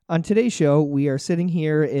On today's show, we are sitting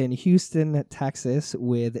here in Houston, Texas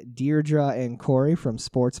with Deirdre and Corey from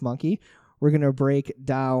Sports Monkey. We're going to break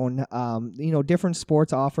down, different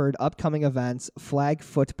sports offered, upcoming events, flag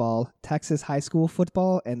football, Texas high school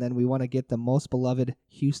football, and then we want to get the most beloved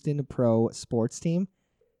Houston Pro sports team.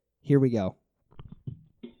 Here we go.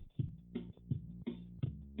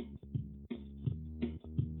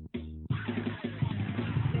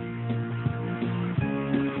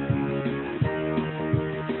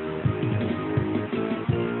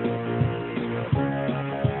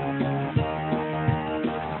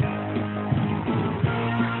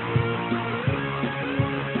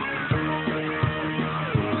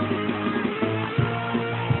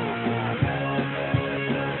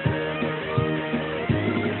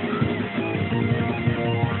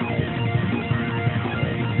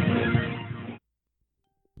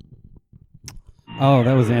 Oh,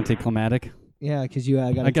 that was anticlimactic. Yeah, because you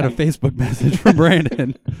I got a Facebook message from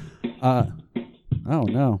Brandon. Oh,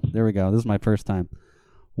 no. There we go. This is my first time.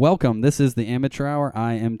 Welcome. This is the Amateur Hour.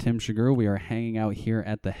 I am Tim Shiguru. We are hanging out here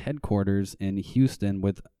at the headquarters in Houston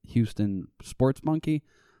with Houston Sports Monkey.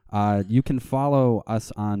 You can follow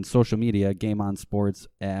us on social media, Game On Sports,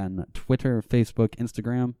 and Twitter, Facebook,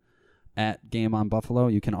 Instagram, at Game On Buffalo.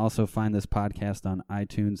 You can also find this podcast on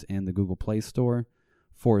iTunes and the Google Play Store.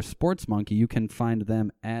 For Sports Monkey, you can find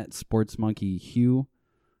them at Sports Monkey Hugh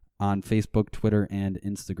on Facebook, Twitter, and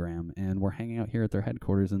Instagram. And we're hanging out here at their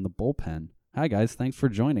headquarters in the bullpen. Hi, guys. Thanks for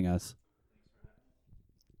joining us.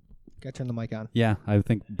 Got to turn the mic on. Yeah, I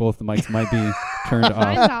think both the mics might be turned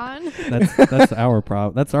off. Mine's on. That's our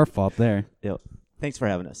problem. That's our fault there. Yep. Thanks for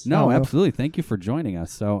having us. No, absolutely. Thank you for joining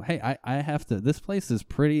us. So, hey, I have to. This place is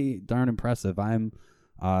pretty darn impressive. I'm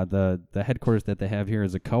the headquarters that they have here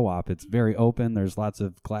is a co-op. It's very open. There's lots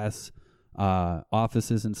of glass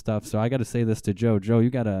offices and stuff. So I got to say this to Joe. Joe,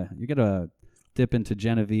 you gotta dip into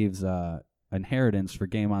Genevieve's inheritance for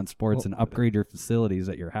Game On Sports and upgrade your facilities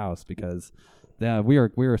at your house because we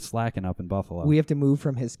are slacking up in Buffalo. We have to move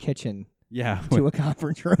from his kitchen to a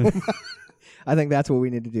conference room. I think that's what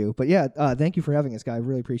we need to do. But yeah, thank you for having us, guy. I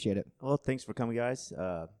really appreciate it. Well, thanks for coming, guys,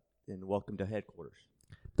 and welcome to headquarters.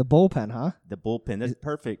 The bullpen, huh? The bullpen. That's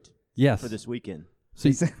perfect for this weekend. So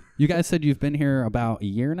you guys said you've been here about a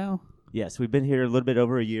year now? Yes, we've been here a little bit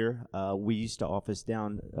over a year. We used to office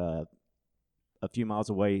down a few miles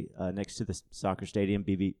away next to the soccer stadium,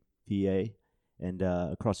 BVA, and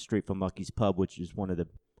across the street from Lucky's Pub, which is one of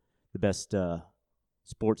the best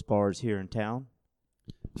sports bars here in town.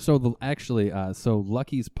 So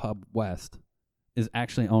Lucky's Pub West is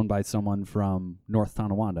actually owned by someone from North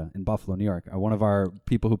Tonawanda in Buffalo, New York. One of our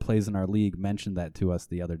people who plays in our league mentioned that to us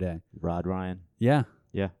the other day. Rod Ryan. Yeah.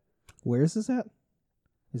 Where is this at?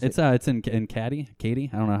 It's in Katy.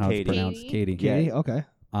 I don't know how it's pronounced. Katy. Katy. Okay.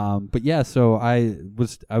 But yeah, so I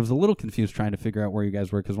was a little confused trying to figure out where you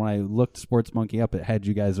guys were because when I looked Sports Monkey up, it had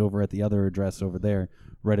you guys over at the other address over there,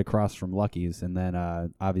 right across from Lucky's, and then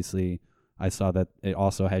obviously I saw that it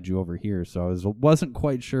also had you over here. So I wasn't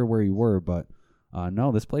quite sure where you were, but.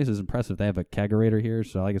 No, this place is impressive. They have a kegerator here.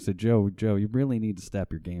 So like I said, Joe, you really need to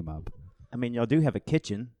step your game up. I mean, y'all do have a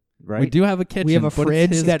kitchen, right? We do have a kitchen. We have a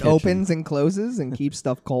fridge that opens and closes and keeps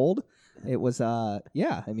stuff cold. It was, I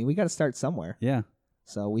mean, we got to start somewhere. Yeah.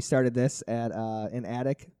 So we started this at an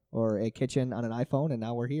attic or a kitchen on an iPhone, and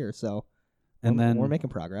now we're here. So then we're making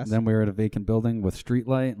progress. Then we were at a vacant building with street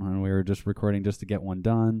light, and we were just recording just to get one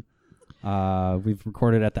done. We've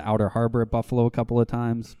recorded at the Outer Harbor at Buffalo a couple of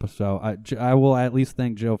times, so I will at least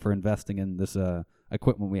thank Joe for investing in this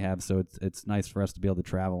equipment we have. So it's nice for us to be able to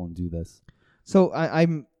travel and do this. So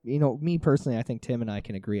I'm me personally, I think Tim and I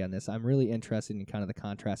can agree on this. I'm really interested in kind of the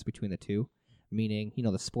contrast between the two, meaning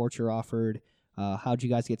the sports you're offered. How'd you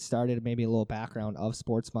guys get started? Maybe a little background of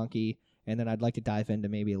Sports Monkey, and then I'd like to dive into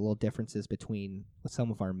maybe a little differences between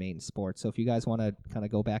some of our main sports. So if you guys want to kind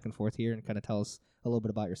of go back and forth here and kind of tell us a little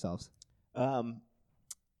bit about yourselves. Well,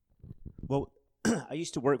 I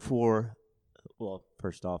used to work for,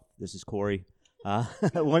 first off, this is Corey,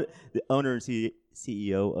 the owner and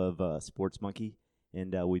CEO of Sports Monkey,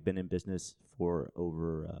 and we've been in business for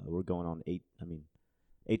over, we're going on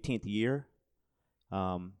 18th year.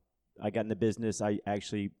 I got in the business. I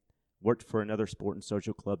actually worked for another sport and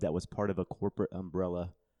social club that was part of a corporate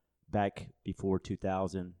umbrella back before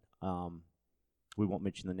 2000. We won't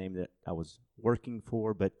mention the name that I was working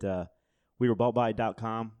for, but we were bought by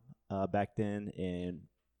 .com back then, and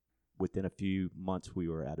within a few months we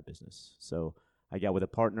were out of business. So I got with a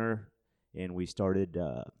partner, and we started,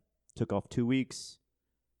 took off 2 weeks,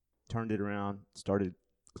 turned it around, started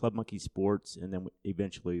Club Monkey Sports, and then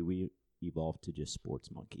eventually we evolved to just Sports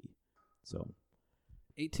Monkey. So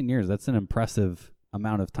 18 years, that's an impressive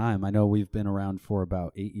amount of time. I know we've been around for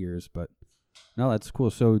about 8 years, but no, that's cool.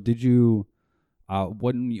 So did you,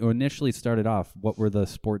 when you initially started off, what were the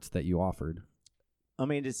sports that you offered? I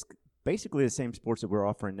mean, it's basically the same sports that we're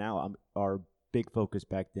offering now. Our big focus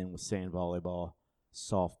back then was sand volleyball,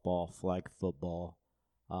 softball, flag football,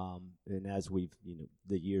 and as we've,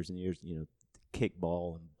 the years and years,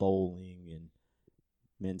 kickball and bowling and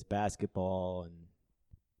men's basketball, and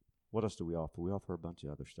what else do we offer? We offer a bunch of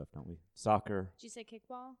other stuff, don't we? Soccer. Did you say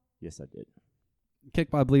kickball? Yes, I did.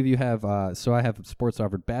 Kickball, I believe you have, so I have sports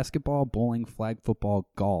offered: basketball, bowling, flag football,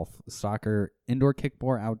 golf, soccer, indoor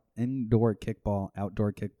kickball,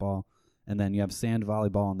 outdoor kickball, and then you have sand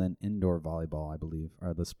volleyball and then indoor volleyball, I believe,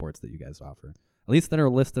 are the sports that you guys offer. At least that are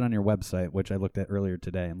listed on your website, which I looked at earlier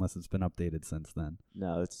today, unless it's been updated since then.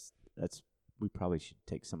 No, that's we probably should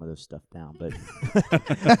take some of those stuff down, but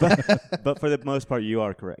but for the most part, you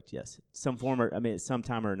are correct. Yes, some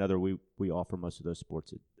time or another, we offer most of those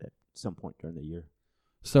sports at some point during the year.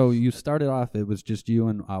 So you started off, it was just you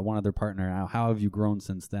and one other partner. How have you grown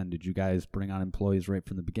since then? Did you guys bring on employees right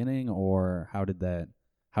from the beginning, or how did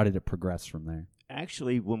it progress from there?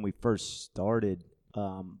 Actually, when we first started,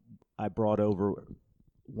 I brought over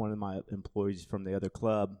one of my employees from the other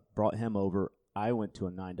club, brought him over. I went to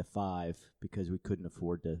a 9 to 5 because we couldn't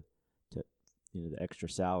afford the extra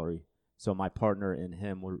salary. So my partner and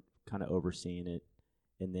him were kind of overseeing it,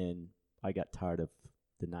 and then I got tired of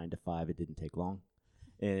the 9 to 5. It didn't take long,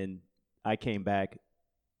 and I came back.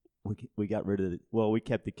 We got rid of we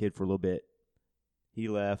kept the kid for a little bit. He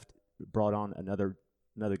left, brought on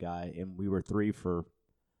another guy, and we were 3 for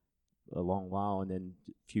a long while. And then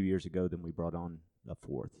a few years ago, then we brought on a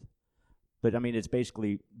 4th. But, I mean, it's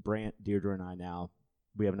basically Brant, Deirdre, and I now.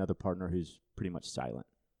 We have another partner who's pretty much silent.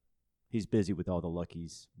 He's busy with all the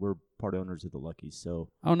Luckies. We're part owners of the Luckies, so.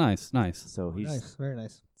 Oh, nice. So he's nice, very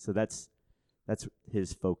nice. So that's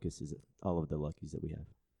his focus, is all of the Luckies that we have.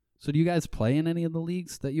 So do you guys play in any of the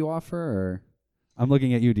leagues that you offer, or? I'm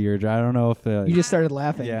looking at you, Deirdre. I don't know if you just started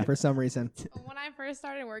laughing Yeah. for some reason. When I first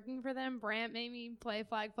started working for them, Brant made me play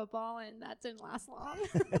flag football, and that didn't last long.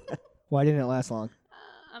 Why didn't it last long?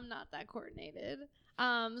 I'm not that coordinated.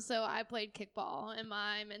 So I played kickball, and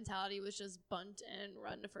my mentality was just bunt and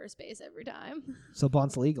run to first base every time. So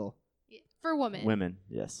bunt's legal. Yeah. For women. Women,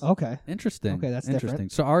 yes. Okay. Interesting. Okay, that's interesting.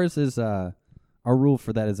 different. So ours is our rule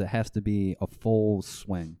for that is it has to be a full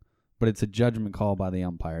swing, but it's a judgment call by the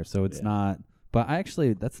umpire. So it's not. But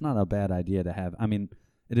that's not a bad idea to have. I mean,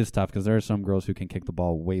 it is tough because there are some girls who can kick the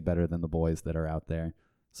ball way better than the boys that are out there.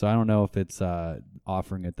 So I don't know if it's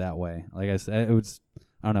offering it that way. Like I said,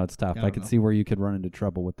 I don't know. It's tough. I could see where you could run into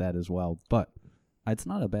trouble with that as well. But it's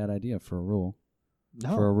not a bad idea for a rule.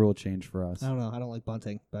 No. For a rule change for us. I don't know. I don't like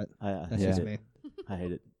bunting, but I that's hate just it. me. I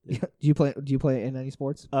hate it. Do you play in any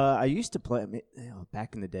sports? I used to play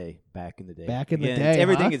back in the day. Back in the Again, day,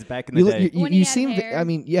 everything huh? is back in the day. When You he had seem. hair. I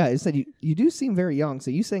mean, yeah. It said you do seem very young. So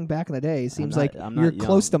you saying back in the day seems not- like I'm not you're young.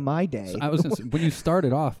 close to my day. So I was gonna say, when you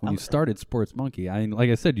started off, when you started Sports Monkey, I mean, like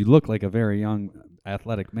I said, you look like a very young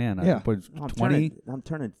athletic man. Yeah. But I'm 20.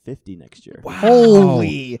 turning 50 next year. Wow.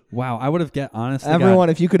 Holy. Wow, I would have honestly. Everyone,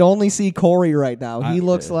 if you could only see Corey right now, he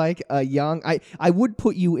looks Yeah. like a young. I would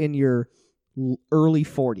put you in your early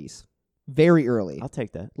 40s, very early, I'll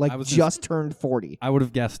take that. like I was just turned 40. I would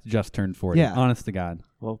have guessed just turned 40. Yeah. Honest to God.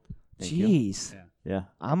 Well, thank you. Jeez, Yeah.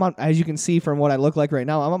 I'm on. As you can see from what I look like right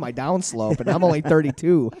now, I'm on my downslope, and I'm only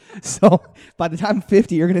 32. So by the time I'm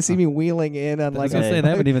 50, you're gonna see me wheeling in on I was like gonna a. say they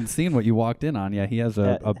haven't even seen what you walked in on. Yeah, he has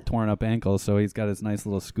a torn up ankle, so he's got his nice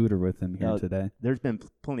little scooter with him here No, today. There's been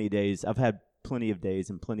plenty of days. I've had plenty of days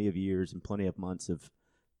and plenty of years and plenty of months of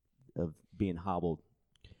being hobbled.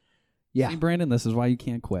 Yeah. See, Brandon, this is why you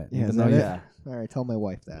can't quit. Yeah, Even is though that you- it? All right, tell my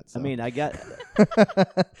wife that. So. I mean,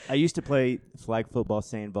 I used to play flag football,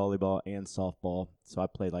 sand volleyball, and softball. So I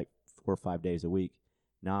played like 4 or 5 days a week.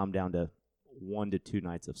 Now I'm down to 1 to 2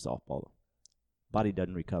 nights of softball. Body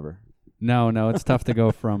doesn't recover. No, it's tough to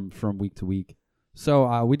go from week to week.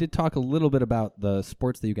 So we did talk a little bit about the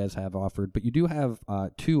sports that you guys have offered, but you do have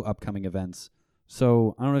 2 upcoming events.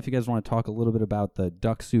 So I don't know if you guys want to talk a little bit about the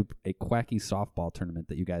Duck Soup, a quacky softball tournament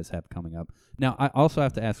that you guys have coming up. Now, I also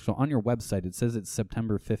have to ask, so on your website, it says it's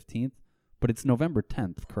September 15th, but it's November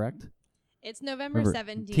 10th, correct? It's November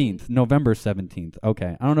 17th. November 17th.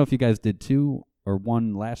 Okay. I don't know if you guys did 2 or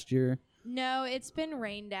 1 last year. No, it's been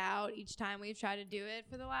rained out each time we've tried to do it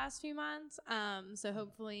for the last few months. So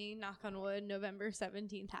hopefully, knock on wood, November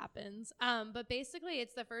 17th happens. But basically,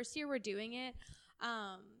 it's the first year we're doing it.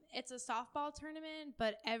 It's a softball tournament,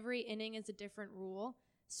 but every inning is a different rule.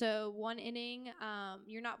 So one inning,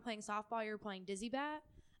 you're not playing softball, you're playing dizzy bat.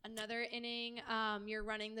 Another inning, you're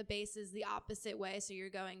running the bases the opposite way, so you're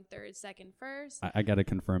going third, second, first. I got to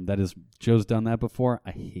confirm that is Joe's done that before.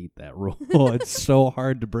 I hate that rule. It's so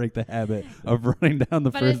hard to break the habit of running down the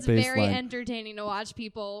But first it's base very line. entertaining to watch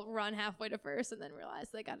people run halfway to first and then realize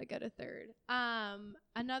they got to go to third.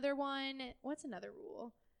 Another one, what's another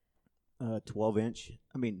rule? 12-inch.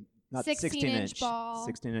 I mean, not 16-inch 16-inch ball.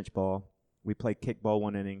 16-inch ball. We play kickball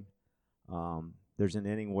one inning. There's an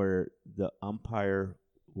inning where the umpire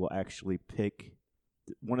will actually pick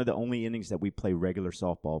one of the only innings that we play regular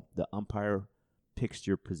softball. The umpire picks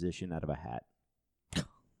your position out of a hat.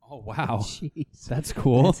 Oh, wow. Jeez. That's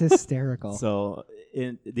cool. That's hysterical. So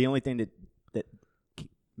the only thing that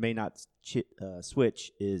may not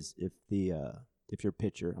switch is if your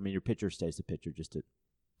pitcher, your pitcher stays the pitcher just to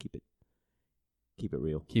keep it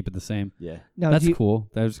real. Keep it the same. Yeah. Now, That's cool.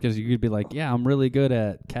 That's because you could be like, yeah, I'm really good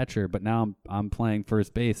at catcher, but now I'm playing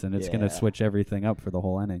first base, and it's going to Yeah. switch everything up for the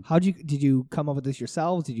whole inning. Did you come up with this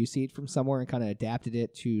yourselves? Did you see it from somewhere and kind of adapted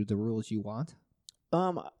it to the rules you want?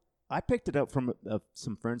 I picked it up from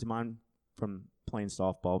some friends of mine from playing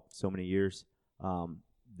softball so many years.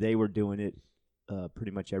 They were doing it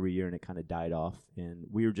pretty much every year, and it kind of died off. And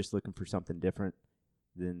we were just looking for something different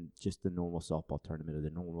than just the normal softball tournament or the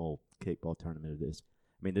normal kickball tournament.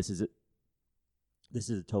 This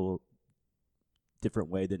is a total different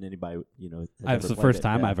way than anybody has It's ever the played first it.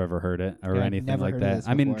 time Yeah. I've ever heard it or Yeah, I've anything never like heard of that. this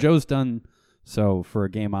I mean, before. Joe's done so for a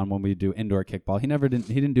game on when we do indoor kickball. He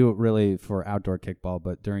didn't do it really for outdoor kickball,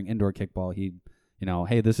 but during indoor kickball,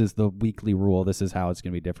 hey, this is the weekly rule. This is how it's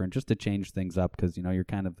going to be different, just to change things up because you're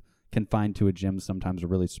kind of confined to a gym, sometimes a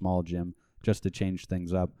really small gym, just to change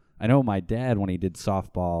things up. I know my dad, when he did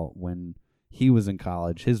softball, when he was in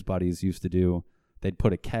college, his buddies used to they'd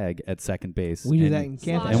put a keg at second base. We do and- that in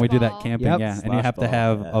camping. And we do that Ball. camping, Yep. yeah. And you Slash have to ball,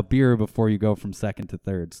 have yeah. a beer before you go from second to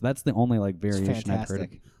third. So that's the only variation I've heard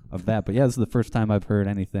fantastic. of that. But yeah, this is the first time I've heard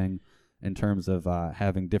anything in terms of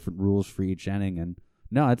having different rules for each inning. And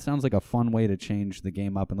no, it sounds like a fun way to change the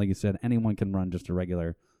game up. And like you said, anyone can run just a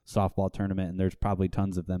regular softball tournament, and there's probably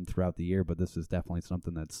tons of them throughout the year. But this is definitely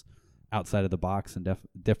something that's outside of the box and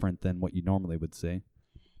different than what you normally would see.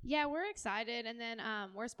 Yeah, we're excited. And then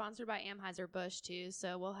we're sponsored by Anheuser-Busch, too,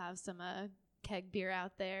 so we'll have some keg beer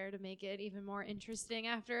out there to make it even more interesting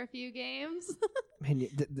after a few games. Man,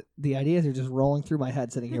 the ideas are just rolling through my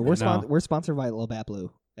head sitting here. We're know. we're sponsored by Labatt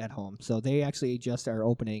Blue at home, so they actually just are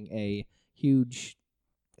opening a huge.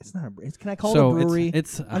 It's not a. Can I call it a brewery?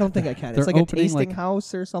 It's I don't think I can. they're It's like a opening, tasting like-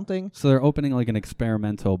 house or something. So they're opening like an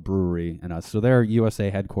experimental brewery in us. So their USA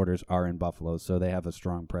headquarters are in Buffalo, so they have a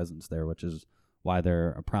strong presence there, which is why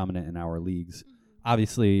they're prominent in our leagues.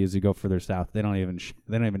 Obviously, as you go further south, they don't even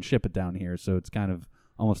ship it down here, so it's kind of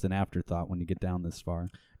almost an afterthought when you get down this far.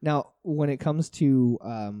 Now, when it comes to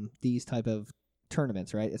these type of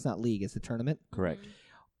tournaments, right? It's not league; it's a tournament. Correct.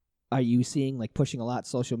 Are you seeing pushing a lot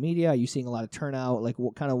social media? Are you seeing a lot of turnout?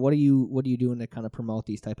 What are you doing to kind of promote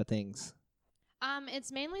these type of things?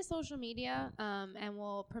 It's mainly social media, and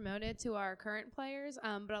we'll promote it to our current players.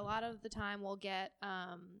 But a lot of the time, we'll get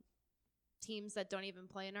teams that don't even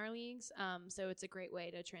play in our leagues. So it's a great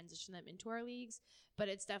way to transition them into our leagues. But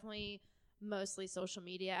it's definitely mostly social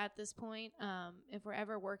media at this point. If we're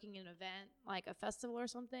ever working an event like a festival or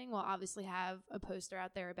something, we'll obviously have a poster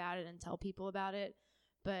out there about it and tell people about it.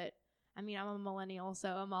 But I'm a millennial, so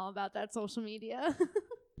I'm all about that social media.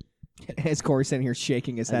 As Corey's sitting here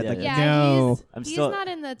shaking his head, Yeah, like, yeah. no. he's still- not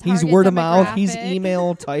in the target He's word of mouth. He's demographic.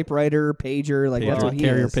 email, typewriter, pager. Like, that's what he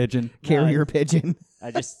Carrier is. pigeon. Carrier pigeon.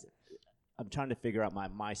 I'm trying to figure out my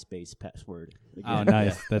MySpace password. Oh, again.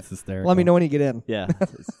 nice. That's hysterical. Let me know when you get in. Yeah.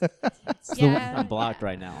 Yeah. I'm blocked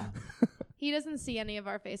right now. He doesn't see any of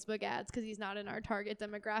our Facebook ads because he's not in our target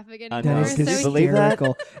demographic I That anymore. know. is Can you So believe that?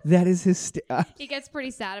 hysterical. That is hysterical. he gets pretty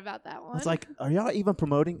sad about that one. I was like, are y'all even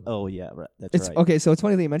promoting? Oh, yeah, right. That's It's right. okay. So it's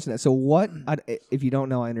funny that you mentioned that. So if you don't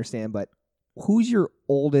know, I understand. But who's your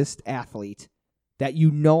oldest athlete that you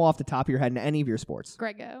know off the top of your head in any of your sports?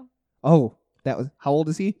 Grego. Oh, how old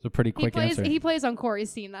is he? It's a pretty quick answer. He plays on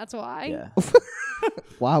Corey's team. That's why. Yeah.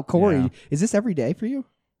 Wow, Corey, Yeah. is this every day for you?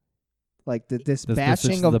 Like this This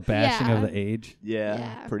bashing is of the bashing Yeah. of the age. Yeah,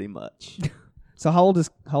 Yeah. pretty much. So how old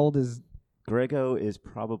is Grego is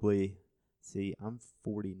probably, I'm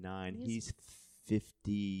 49. He's He's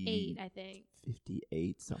 50. 8, I think.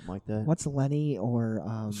 58, something like that. what's Lenny or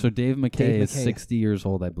So Dave McKay is McKay. 60 years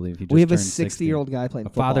old, I believe. He just we have a turned 60. 60-year-old guy playing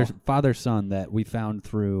football. father son that we found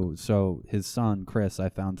through. So his son Chris, I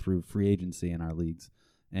found through free agency in our leagues,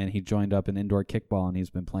 and he joined up in indoor kickball, and he's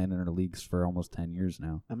been playing in our leagues for almost 10 years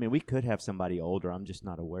now. I mean, we could have somebody older. I'm just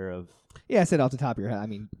not aware of. Yeah, I said off the top of your head. I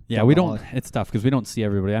mean, Yeah, we know. don't. It's tough because we don't see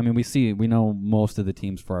everybody. I mean, we know most of the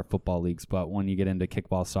teams for our football leagues, but when you get into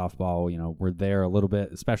kickball, softball, we're there a little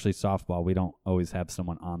bit. Especially softball, we don't always have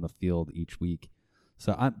someone on the field each week.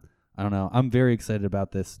 So I don't know. I'm very excited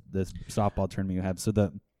about this softball tournament you have. So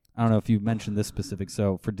I don't know if you mentioned this specific.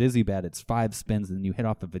 So for Dizzy Bat, it's 5 spins and you hit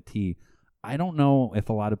off of a tee. I don't know if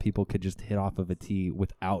a lot of people could just hit off of a tee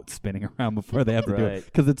without spinning around before they have to do it,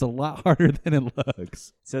 because it's a lot harder than it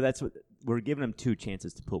looks. So that's what we're giving them 2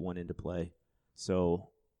 chances to put one into play. So,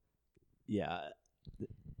 yeah,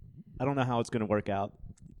 I don't know how it's going to work out.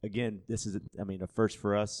 Again, this is, a first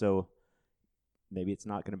for us, so maybe it's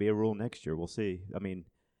not going to be a rule next year. We'll see.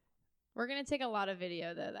 We're going to take a lot of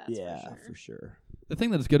video, though, that's for sure. The thing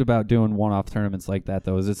that's good about doing one-off tournaments like that,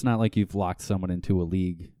 though, is it's not like you've locked someone into a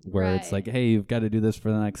league where it's like, hey, you've got to do this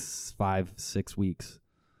for the next 5-6 weeks.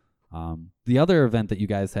 The other event that you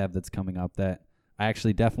guys have that's coming up that I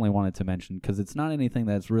actually definitely wanted to mention, because it's not anything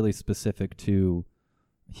that's really specific to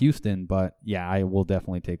Houston, but yeah, I will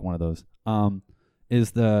definitely take one of those,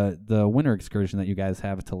 is the winter excursion that you guys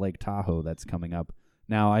have to Lake Tahoe that's coming up.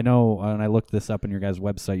 Now, I know when I looked this up on your guys'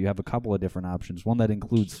 website, you have a couple of different options. One that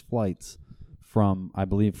includes flights from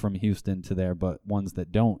Houston to there, but ones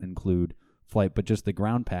that don't include flight, but just the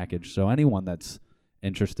ground package. So anyone that's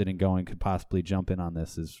interested in going could possibly jump in on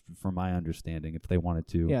this, is from my understanding, if they wanted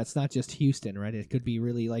to. Yeah, it's not just Houston, right? It could be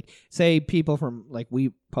really say people from,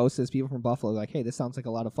 we post this, people from Buffalo, hey, this sounds like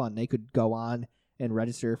a lot of fun. They could go on and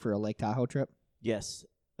register for a Lake Tahoe trip. Yes.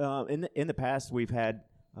 In the past, we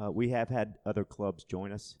have had other clubs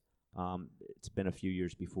join us. It's been a few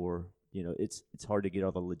years before. It's hard to get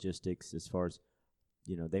all the logistics as far as,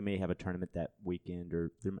 they may have a tournament that weekend,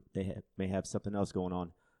 or may have something else going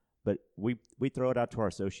on. But we throw it out to our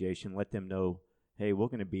association, let them know, hey, we're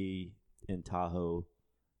going to be in Tahoe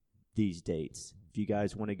these dates. If you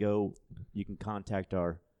guys want to go, you can contact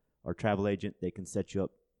our travel agent. They can set you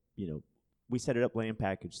up. We set it up land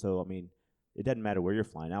package, so it doesn't matter where you're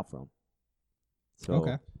flying out from. So,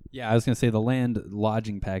 okay. Yeah, I was going to say the land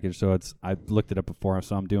lodging package, so I looked it up before,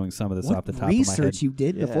 so I'm doing some of this What off the top of my head. research you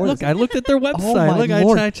did before Look, this? I looked at their website. my Look,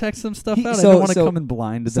 Lord. I checked some stuff out. I So- don't want to so- come in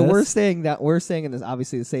blind to So this. we're staying in this,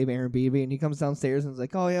 obviously the same Airbnb, and he comes downstairs and is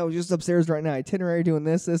like, oh yeah, I was just upstairs right now, itinerary doing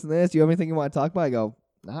this, and this. Do you have anything you want to talk about? I go,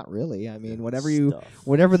 not really.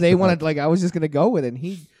 Whatever they wanted, I was just gonna go with it. And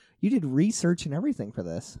you did research and everything for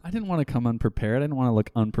this. I didn't want to come unprepared. I didn't want to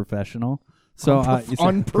look unprofessional. So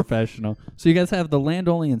unprofessional. So you guys have the land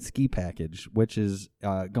only and ski package, which is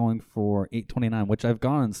going for $829. Which I've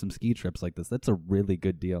gone on some ski trips like this. That's a really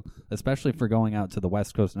good deal, especially for going out to the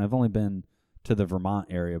West Coast. And I've only been to the Vermont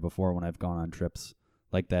area before when I've gone on trips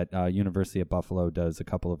like that. University of Buffalo does a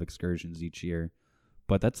couple of excursions each year,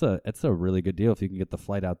 but that's a really good deal if you can get the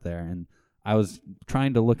flight out there. And I was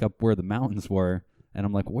trying to look up where the mountains were. And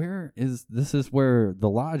I'm like, this is where the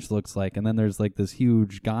lodge looks like. And then there's this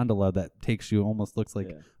huge gondola that takes you, almost looks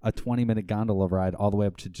like a 20-minute gondola ride all the way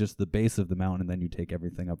up to just the base of the mountain. And then you take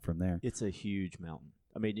everything up from there. It's a huge mountain.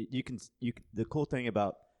 You can the cool thing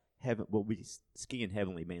about heaven, well, we ski in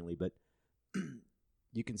Heavenly mainly, but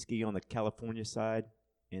you can ski on the California side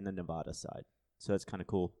and the Nevada side. So that's kind of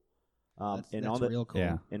cool. That's all the real cool.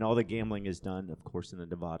 Yeah. And all the gambling is done, of course, in the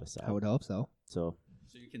Nevada side. I would hope so. So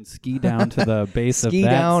you can ski down to the base of Ski that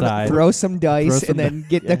down, side. throw some dice, and then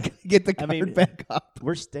get Yeah. the card back up.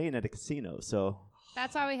 we're staying at a casino, so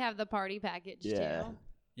That's why we have the party package, yeah. too.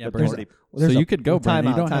 Yeah, The Brandon. party- So you could go, time Brandon.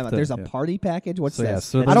 You out, don't time have out. to- There's a yeah. party package. What's So, yeah, this?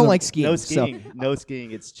 so I don't there's like skiing. No so- skiing. No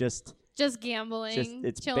skiing. It's just Just gambling,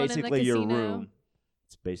 it's chilling in the basically your casino. room.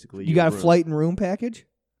 It's basically you your got a room. flight and room package?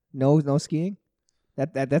 No skiing.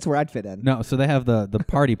 That's where I'd fit in. No, so they have the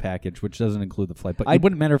party package, which doesn't include the flight. But it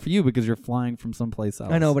wouldn't matter for you because you're flying from someplace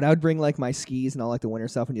else. I know, but I would bring my skis and all the winter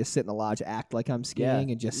stuff and just sit in the lodge, act like I'm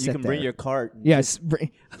skiing, and just you sit can there. bring your cart. And Yes,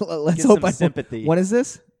 let's get hope some I. sympathy. When is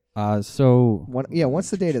this? So What's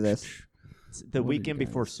the date of this? It's the What weekend did you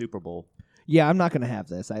before Super Bowl. Yeah, I'm not gonna have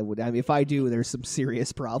this. If I do, there's some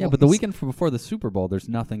serious problems. yeah, but the weekend before the Super Bowl, there's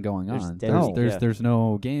nothing going There's on. dead- There's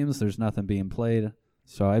no games. There's nothing being played.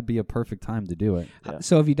 So it'd be a perfect time to do it. Yeah.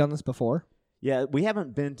 So have you done this before? Yeah, we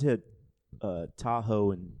haven't been to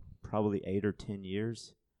Tahoe in probably 8 or 10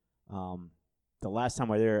 years. The last time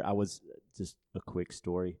I was there, I was just a quick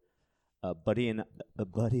story. A buddy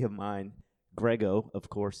of mine, Grego, of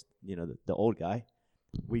course, the old guy.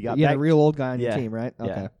 We got back, the real old guy on your Yeah, team, right? yeah.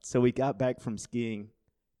 Okay. So we got back from skiing,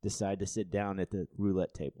 decided to sit down at the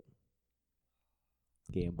roulette table.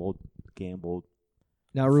 Gambled.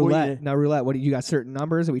 Now Before roulette. Now roulette. What do you got? Certain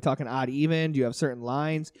numbers? Are we talking odd, even? Do you have certain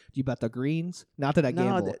lines? Do you bet the greens? Not that I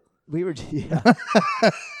gamble. We were. Yeah.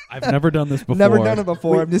 I've never done this before. Never done it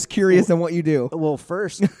before. I'm just curious on what you do. Well,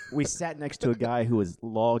 first we sat next to a guy who was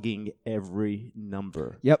logging every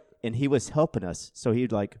number. Yep. And he was helping us. So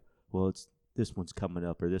he'd like, well, it's this one's coming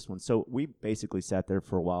up or this one. So we basically sat there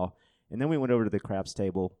for a while, and then we went over to the craps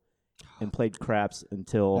table and played craps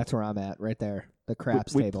until That's where I'm at, right there. The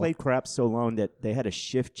craps we table. played craps so long that they had a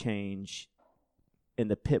shift change,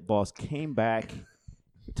 and the pit boss came back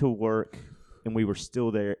to work, and we were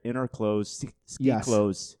still there in our clothes, ski Yes.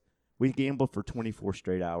 clothes. We gambled for 24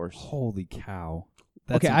 straight hours. Holy cow!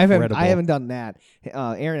 That's Okay, incredible. I haven't done that.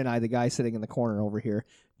 Aaron and I, the guy sitting in the corner over here,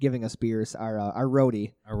 giving us beers, our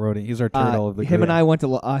roadie. Our roadie, he's our turtle of the him group. and I went to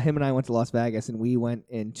Las Vegas, and we went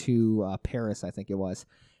into Paris, I think it was,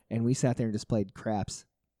 and we sat there and just played craps,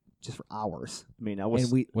 just for hours. I mean, I was.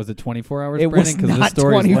 And we, Was it 24 hours, It Brandon? was Because this not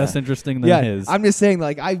story 20 is less interesting than yeah, his. I'm just saying,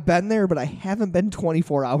 like I've been there, but I haven't been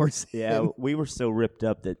 24 hours. yeah, we were so ripped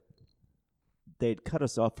up that they'd cut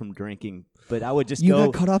us off from drinking. But I would just You go.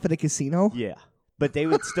 got cut off at a casino. Yeah, but they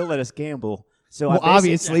would still let us gamble. So Well, I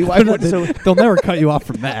obviously, why would so, They'll never cut you off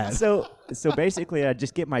from that. so basically, I'd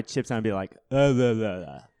just get my chips and I'd be like, blah, blah,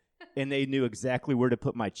 blah. And they knew exactly where to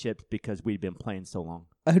put my chips because we'd been playing so long.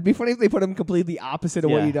 It'd be funny if they put them completely opposite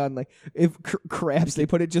of what Yeah. you done. Like if craps, they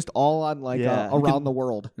put it just all on like Yeah. around the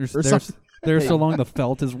world. There's, or there's, something. there's so long the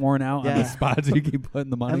felt is worn out on Yeah. the spots you keep putting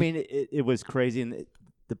the money. I mean, it was crazy, and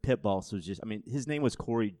the pit boss was just. I mean, his name was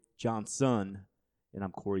Corey Johnson, and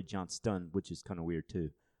I'm Corey Johnston, which is kind of weird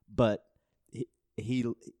too. But he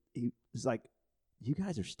was like, "You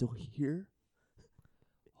guys are still here."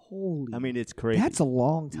 Holy. I mean, it's crazy. that's a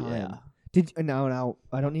long time. Yeah. Did now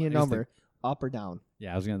I don't need a What is number. Up or down?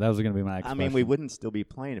 yeah, that was gonna be my next I mean, we question. wouldn't still be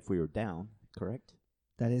playing if we were down, correct?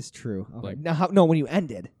 That is true. Okay. Like- Now, no, when you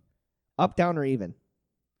ended, up, down, or even.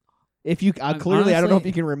 If you clearly, I don't know if honestly,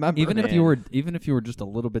 you can remember. Even if Man. you were just a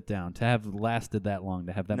little bit down, to have lasted that long,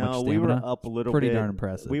 to have that much No, stamina, we were up a little pretty bit. darn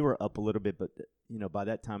impressive. We were up a little bit, but by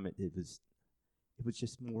that time it was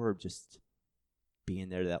just more of just being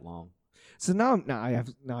there that long. So now I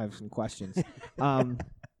have some questions.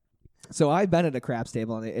 So I've been at a craps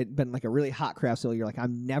table, and it'd been like a really hot craps table. You're like,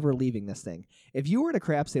 I'm never leaving this thing. If you were at a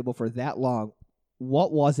craps table for that long,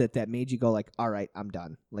 what was it that made you go like, all right, I'm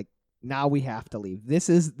done? Like now we have to leave. This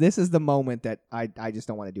is the moment that I just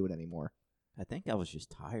don't want to do it anymore. I think I was just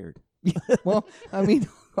tired. Well, I mean,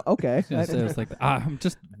 okay. I was gonna say, it's like I'm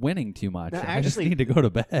just winning too much. No, I just actually- need to go to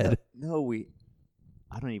bed. No,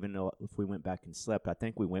 I don't even know if we went back and slept. I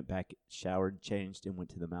think we went back, showered, changed, and went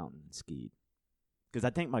to the mountain and skied. Because I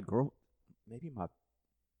think maybe my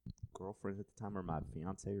girlfriend at the time, or my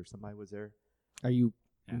fiance, or somebody was there. Are you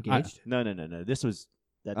Yeah. engaged? No. That's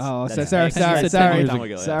Oh, that's sorry, You said 10 sorry, years time ago.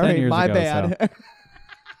 ago, yeah. 10 sorry, years my ago, bad.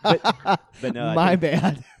 But no, I my think-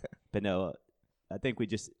 bad. But no, I think we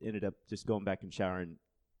just ended up just going back and showering,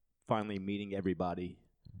 finally meeting everybody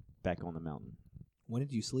back on the mountain. When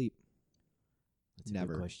did you sleep? That's a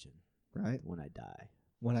Never. good question. Right When I die.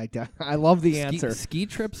 when I die. I love the answer. Ski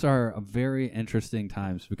trips are a very interesting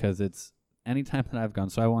times because it's any time that I've gone.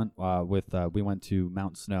 So I went we went to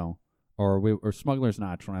Mount Snow or Smuggler's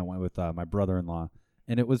Notch when I went with my brother-in-law,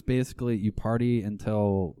 and it was basically you party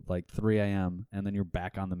until like 3 a.m. and then you're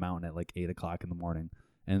back on the mountain at like 8 o'clock in the morning,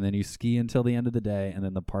 and then you ski until the end of the day, and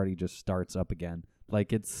then the party just starts up again.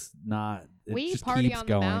 Like it's not. It We just party keeps on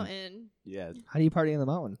going. the mountain. Yeah. How do you party on the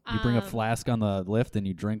mountain? You bring a Um, flask on the lift and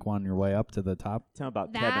you drink one on your way up to the top. Tell me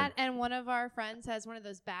about That Kevin. and one of our friends has one of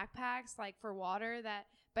those backpacks like for water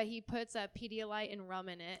but he puts a Pedialyte and rum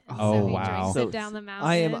in it. And Oh, so he wow. drinks So- it down the mountain.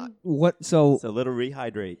 I am what so. So a little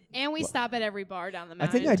rehydrate. and we Wha- stop at every bar down the I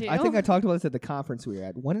mountain. think I too. think I talked about this at the conference we were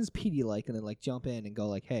at. When is Pedialyte gonna like jump in and go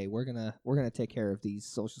like, hey, we're gonna take care of these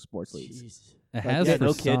social sports leagues? Jeez. It Like, has yeah, for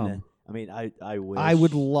no some. kidding. I mean, I wish. I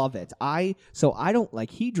would love it. I don't like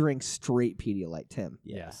he drinks straight Pedialyte. Tim,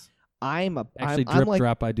 Yes. I'm Actually, I'm drip like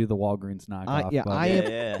drop. I do the Walgreens knockoff. yeah, but I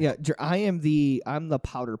am- Yeah. yeah. I'm the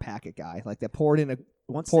powder packet guy. Like that poured in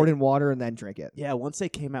Once poured they, in water and then drink it. Yeah, once they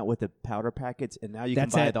came out with the powder packets, and now you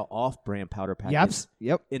That's can buy it. the off-brand powder packets.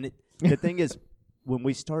 Yep. And the thing is, when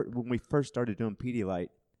we first started doing Pedialyte,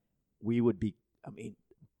 we would be, I mean,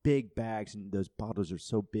 big bags, and those bottles are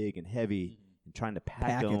so big and heavy, and trying to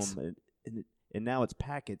pack Packets. them, and now it's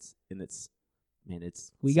packets, and it's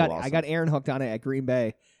We so got awesome. I got Aaron hooked on it at Green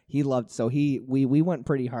Bay. He loved we went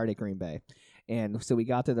pretty hard at Green Bay. And so we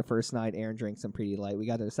got there the first night. Aaron drank some Pedialyte. We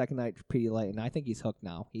got there the second night, Pedialyte, and I think he's hooked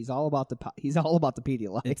now. He's all about the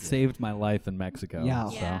Pedialyte. It saved my life in Mexico. Yeah.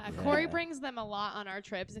 so. Yeah, Corey Yeah. brings them a lot on our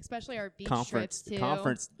trips, especially our beach trips too.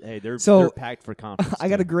 Conference. Hey, they're packed for conference. I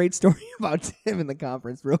got too. a great story about Tim in the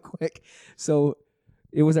conference real quick. So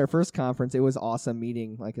it was our first conference. It was awesome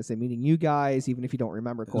meeting, like I said, meeting you guys, even if you don't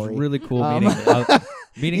remember It was Corey. really cool Um,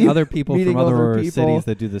 meeting other people meeting from other other people. cities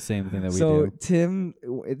that do the same thing that we So do. Tim,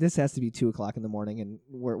 this has to be 2:00 in the morning, and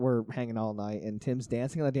we're hanging all night, and Tim's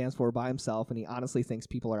dancing on the dance floor by himself, and he honestly thinks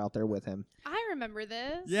people are out there with him. I remember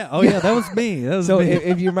this. Yeah. Oh, yeah. That was me. That was So me.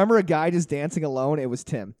 if you remember a guy just dancing alone, it was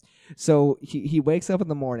Tim. So he wakes up in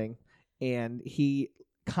the morning, and he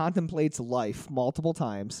contemplates life multiple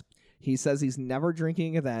times. He says he's never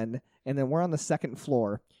drinking again, and then we're on the second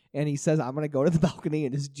floor, and he says, I'm going to go to the balcony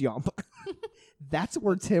and just jump. That's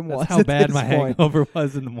where Tim was. That's how at bad this my point. hangover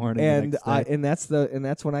was in the morning. And the next day.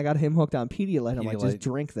 that's when I got him hooked on Pedialyte. I'm like, just Pedialyte.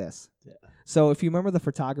 drink this. Yeah. So if you remember the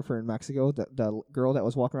photographer in Mexico, the girl that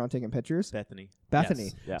was walking around taking pictures, Bethany. Bethany.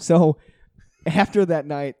 Yes. Yeah. So after that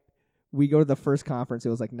night, we go to the first conference. It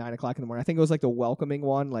was like 9:00 in the morning. I think it was like the welcoming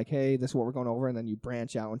one, like, hey, this is what we're going over, and then you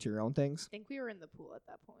branch out into your own things. I think we were in the pool at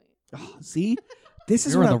that point. Oh, see, this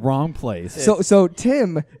is You're in what the wrong place. so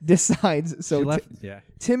Tim decides. So She left. Yeah.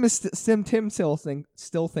 Tim still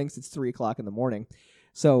thinks it's 3:00 in the morning.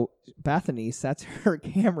 So Bethany sets her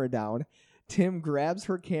camera down. Tim grabs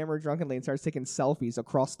her camera drunkenly and starts taking selfies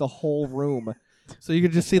across the whole room, So you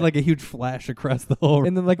could just see like a huge flash across the whole.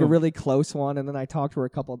 and then like a really close one. And then I talked to her a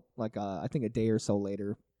couple, I think a day or so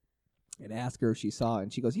later, and asked her if she saw it,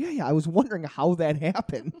 and she goes, "Yeah, I was wondering how that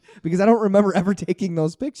happened because I don't remember ever taking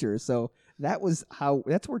those pictures." So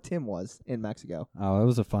that's where Tim was in Mexico. Oh, it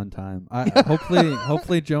was a fun time.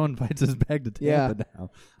 Hopefully Joe invites us back to Tampa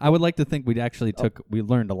now. I would like to think we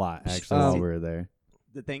learned a lot actually while we were there.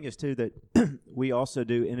 The thing is too that we also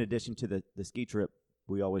do, in addition to the ski trip,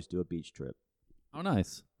 we always do a beach trip. Oh,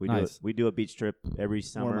 nice. We do a beach trip every More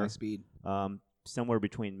summer. my speed. Somewhere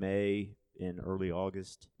between May and early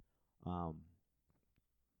August. I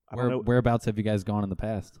don't know. Whereabouts have you guys gone in the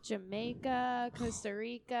past? Jamaica, Costa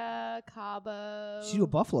Rica, Cabo. She do a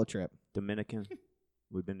Buffalo trip. Dominican.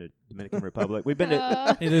 We've been to Dominican Republic. We've been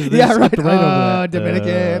to. Yeah, right. over that.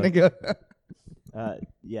 Dominican.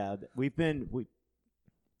 Yeah, we've been.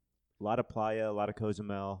 A lot of Playa, a lot of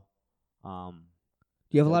Cozumel. Do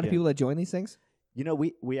you have a lot of Yeah. people that join these things? You know,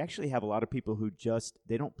 we actually have a lot of people who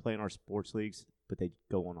they don't play in our sports leagues, but they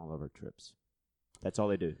go on all of our trips. That's all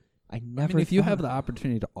they do. I I never. mean, if you thought have of the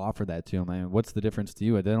opportunity to offer that to them, I mean, what's the difference to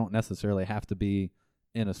you? They don't necessarily have to be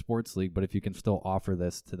in a sports league, but if you can still offer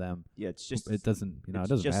this to them, Yeah, it's just it doesn't. It it's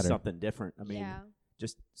doesn't just matter. something different. I mean, Yeah.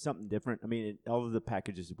 just something different. I mean, all of the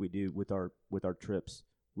packages we do with our trips,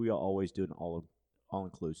 we are always doing all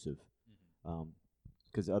inclusive,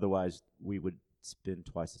 because otherwise we would spend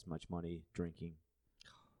twice as much money drinking.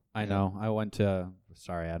 I know. I went to.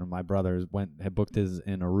 Sorry, Adam. My brother had booked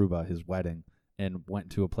in Aruba, his wedding, and went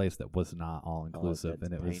to a place that was not all inclusive,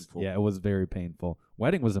 that's and it painful. was it was very painful.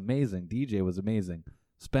 Wedding was amazing. DJ was amazing.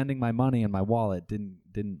 Spending my money and my wallet didn't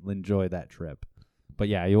enjoy that trip. But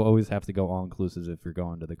yeah, you always have to go all inclusive if you're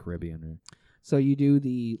going to the Caribbean. Or So you do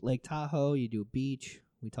the Lake Tahoe, you do beach.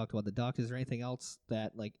 We talked about the duck. Is there anything else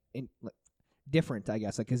that different? I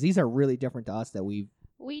guess because these are really different to us that we.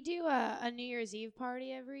 We do a New Year's Eve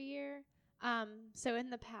party every year. So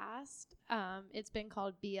in the past, it's been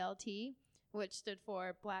called BLT, which stood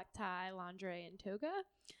for Black Tie, Lingerie, and Toga.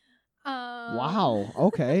 Wow.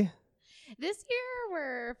 Okay. This year,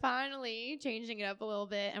 we're finally changing it up a little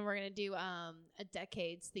bit, and we're going to do a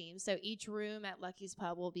decades theme. So each room at Lucky's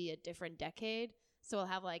Pub will be a different decade. So we'll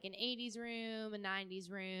have like an 80s room, a 90s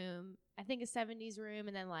room, I think a 70s room,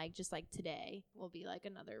 and then just today will be like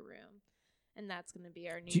another room. And that's going to be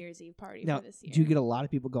our New Year's Eve party Now, for this year. do you get a lot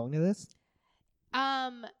of people going to this?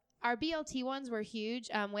 Our BLT ones were huge.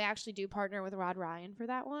 We actually do partner with Rod Ryan for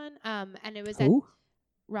that one. And it was Who?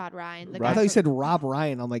 Rod Ryan. The I guy thought you from- said Rob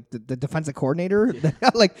Ryan. I'm like the defensive coordinator.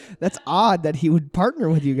 Like that's odd that he would partner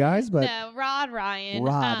with you guys, but no, Rod Ryan.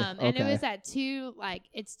 Rod, And it okay. was at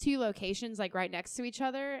it's two locations right next to each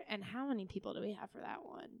other. And how many people do we have for that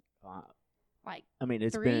one? I mean,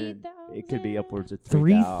 it could be 3,000? upwards of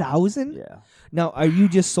 3,000? Yeah. Now, are you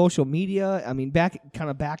just social media? I mean, back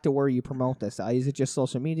to where you promote this. Is it just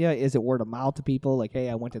social media? Is it word of mouth to people? Like, hey,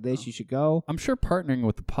 I went to this, you should go. I'm sure partnering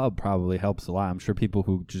with the pub probably helps a lot. I'm sure people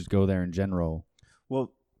who just go there in general.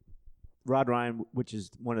 Well, Rod Ryan, which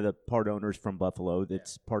is one of the part owners from Buffalo,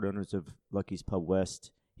 that's part owners of Lucky's Pub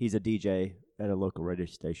West. He's a DJ at a local radio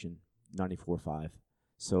station, 94.5.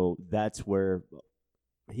 So that's where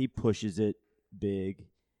he pushes it big,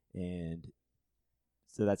 and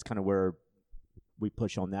So that's kind of where we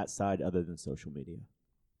push on that side other than social media.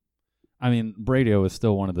 I mean, radio is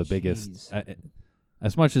still one of the biggest.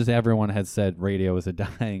 As much as everyone has said radio is a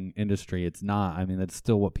dying industry, it's not. I mean, that's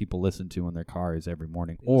still what people listen to in their cars every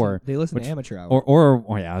morning. They listen to Amateur Hour. Or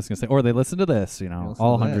yeah, I was gonna say, or they listen to this. You know,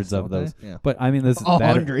 all hundreds of those. Yeah. But I mean, this all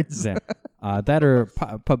that hundreds. that are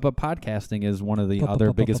but podcasting is one of the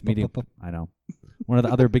other biggest medium. I know, one of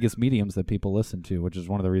the other biggest mediums that people listen to, which is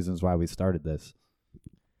one of the reasons why we started this.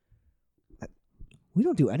 We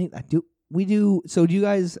don't do any. We do. So do you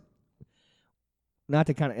guys? Not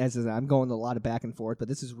to kind of, as I'm going a lot of back and forth, but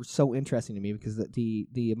this is so interesting to me because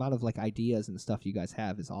the amount of like ideas and stuff you guys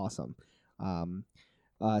have is awesome.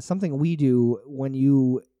 Something we do when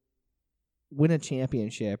you win a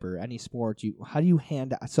championship or any sport, how do you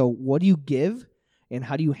hand out? So what do you give, and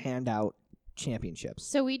how do you hand out championships?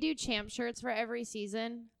 So we do champ shirts for every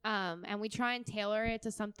season, and we try and tailor it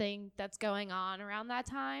to something that's going on around that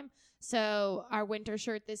time. So our winter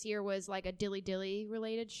shirt this year was like a Dilly Dilly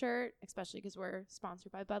related shirt, especially because we're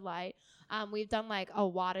sponsored by Bud Light. We've done like a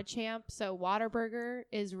Wada Champ. So Whataburger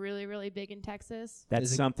is really, really big in Texas.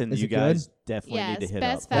 That's something that is you it guys good? definitely need to hit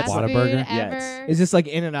best up. fast Whataburger? food ever. Is this like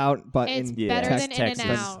In-N-Out, but It's in better than Texas?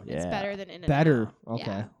 In-N-Out. Yeah. It's better than In-N-Out. better? Okay,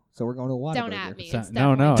 Yeah. so we're going to Whataburger. Don't at me. So- It's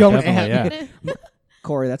no, definitely definitely, better.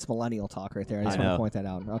 Corey, that's millennial talk right there. I just I want to know. point that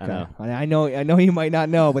out. Okay, know. I know you might not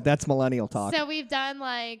know, but that's millennial talk. So we've done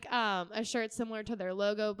like a shirt similar to their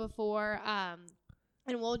logo before, and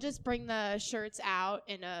we'll just bring the shirts out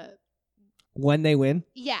in a When they win,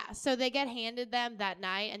 so they get handed them that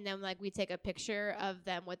night, and then like we take a picture of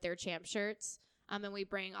them with their champ shirts, and we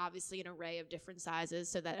bring obviously an array of different sizes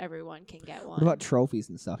so that everyone can get one. what about trophies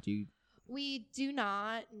and stuff? Do you? We do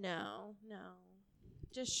not. No.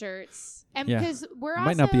 Just shirts, and Yeah. because we're It also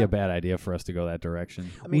might not be a bad idea for us to go that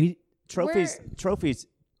direction. I mean, We- trophies,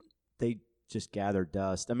 they just gather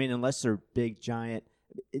dust. I mean, unless they're big, giant,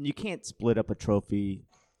 and you can't split up a trophy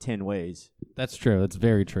 10 ways. That's true. That's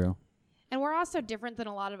very true. And we're also different than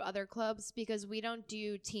a lot of other clubs because we don't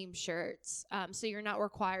do team shirts. So you're not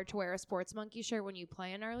required to wear a Sports Monkey shirt when you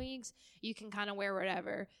play in our leagues. You can kind of wear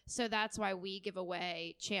whatever. So that's why we give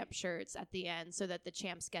away champ shirts at the end so that the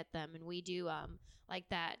champs get them. And we do like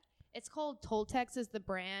that. It's called Toltex is the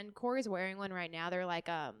brand. Corey's wearing one right now. They're like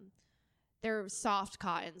they're soft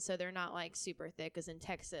cotton, so they're not like super thick. Because in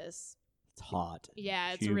Texas, It's hot.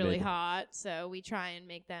 yeah, it's Humid. really hot. So we try and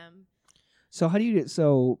make them. So how do you?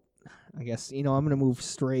 So I guess I'm going to move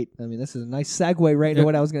straight. I mean, this is a nice segue right into Yeah.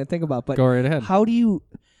 what I was going to think about. But Go right ahead. how do you?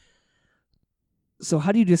 So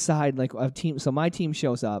how do you decide like a team? So my team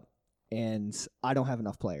shows up, and I don't have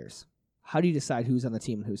enough players. How do you decide who's on the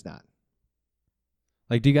team and who's not?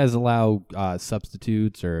 Like, do you guys allow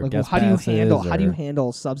substitutes or Like, guest how do you passes?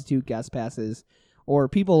 handle substitute guest passes, or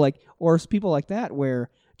people like that where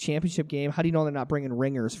championship game? How do you know they're not bringing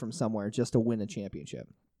ringers from somewhere just to win a championship?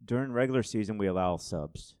 During regular season, we allow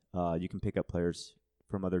subs. You can pick up players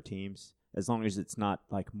from other teams as long as it's not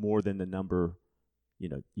like more than the number.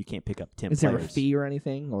 You can't pick up 10 Is players. there a fee or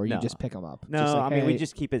anything, or you No. just pick them up? No, Just like, I mean, we hey,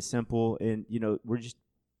 just keep it simple, and we're just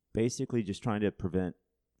basically just trying to prevent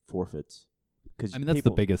forfeits. Because I mean, that's the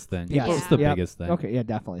biggest thing. Yeah. That's the Yep. biggest thing. Okay, yeah,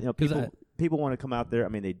 definitely. 'Cause People want to come out there. I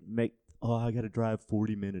mean, they make I got to drive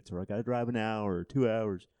 40 minutes, or I got to drive an hour or 2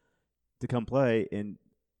 hours to come play, and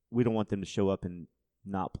we don't want them to show up and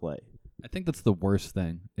not play. I think that's the worst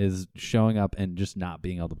thing is showing up and just not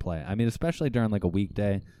being able to play. I mean, especially during like a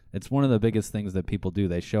weekday, it's one of the biggest things that people do.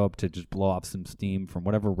 They show up to just blow off some steam from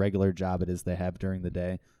whatever regular job it is they have during the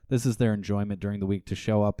day. This is their enjoyment during the week. To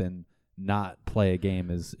show up and not play a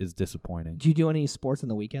game is disappointing. Do you do any sports on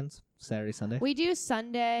the weekends? Saturday, Sunday? We do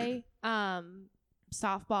Sunday,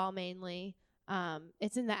 softball mainly.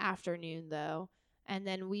 It's in the afternoon though. And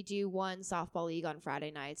then we do one softball league on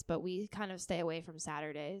Friday nights, but we kind of stay away from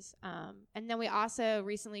Saturdays. And then we also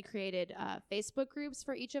recently created Facebook groups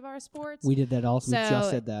for each of our sports. We did that also. We So- just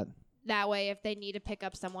said that. That way, if they need to pick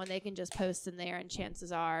up someone, they can just post in there, and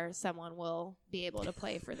chances are someone will be able to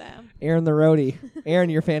play for them. Aaron the roadie. Aaron,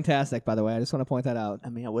 you're fantastic, by the way. I just want to point that out. I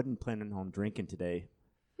mean, I wasn't planning on drinking today,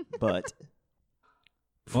 but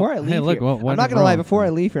Before I leave hey, look, here, what I'm went not gonna lie. wrong? Before I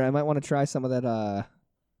leave here, I might want to try some of that.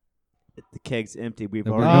 the keg's empty. We've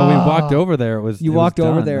No, already. we walked over there. It was You it was walked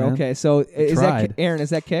over done, there. man. Okay, so is that tried. Aaron? Is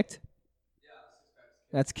that kicked?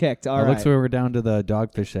 That's kicked. All It right, looks like we were down to the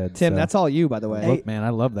dogfish head. Tim. so- That's all you, by the way. Look, man, I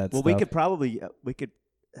love that Well, stuff. we could probably we could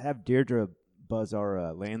have Deirdre buzz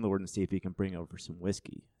our landlord and see if he can bring over some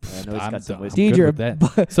whiskey. I know he's I'm got some done. whiskey. good Deidre, with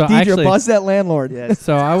that. So Deidre, actually- buzz that landlord. Yes.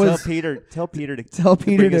 So I Tell was Peter to Tell Peter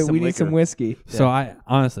bring us that some we need some liquor. whiskey. So I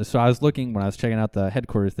honestly, I was looking when I was checking out the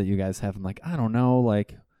headquarters that you guys have. I'm like, I don't know,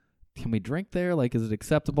 like can we drink there? Like, is it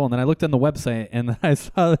acceptable? And then I looked on the website, and then I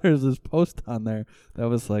saw there's this post on there that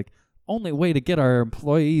was like, only way to get our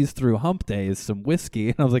employees through hump day is some whiskey.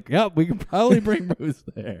 And I was like, yep, we can probably bring booze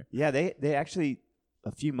there. Yeah, they actually,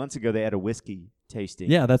 a few months ago, they had a whiskey tasting.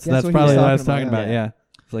 Yeah, that's That's what he probably was what I was talking talking about, about. yeah.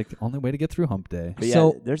 Yeah. It's like the only way to get through hump day. But yeah,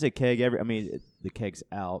 So- there's a keg the keg's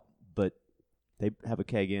out, but they have a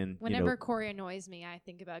keg in. Whenever Corey annoys me, I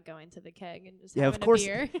think about going to the keg and just Yeah, of having course. a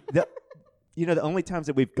beer. The only times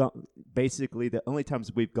that we've gone, basically the only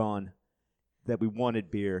times we've gone that we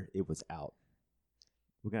wanted beer, it was out.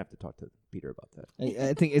 We're gonna have to talk to Peter about that.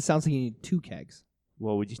 I think it sounds like you need 2 kegs.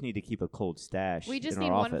 Well, we just need to keep a cold stash. We just in need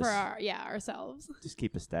our one office. for ourselves. Just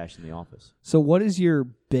keep a stash in the office. So what is your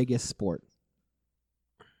biggest sport?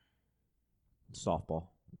 Softball.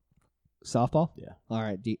 Softball? Yeah. All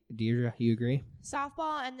right, Deirdre, you agree?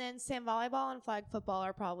 Softball and then sand volleyball and flag football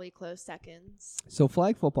are probably close seconds. So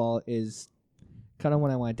flag football is kind of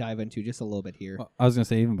what I want to dive into just a little bit here. Well, I was going to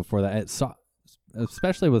say, even before that,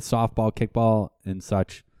 especially with softball, kickball, and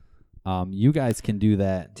such, you guys can do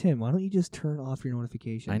that. Tim, why don't you just turn off your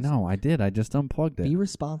notifications? I know, I did. I just unplugged it. Be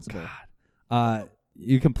responsible.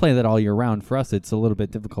 You can play that all year round. For us, it's a little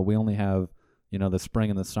bit difficult. We only have, the spring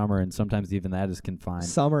and the summer, and sometimes even that is confined.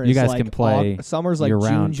 Summer You is guys like can play summer's like June,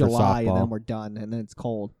 year-round for July, and softball. then we're done, and then it's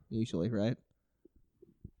cold usually, right?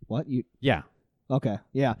 What you? Yeah. Okay,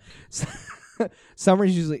 yeah. Summer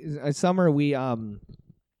is usually summer. We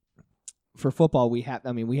for football we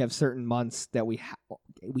have certain months that we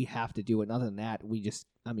have to do it. Other than that, we just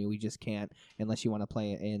can't unless you want to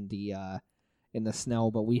play in the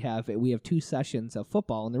snow. But we have 2 sessions of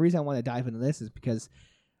football, and the reason I want to dive into this is because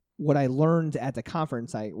what I learned at the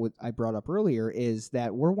conference I brought up earlier is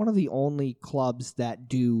that we're one of the only clubs that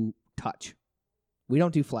do touch. We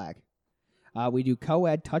don't do flag. We do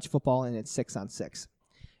co-ed touch football, and it's 6-on-6.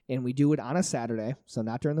 And we do it on a Saturday, so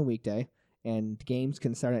not during the weekday. And games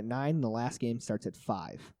can start at 9, and the last game starts at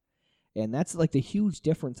 5. And that's like the huge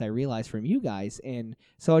difference I realized from you guys. And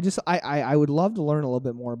so I would love to learn a little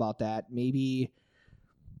bit more about that. Maybe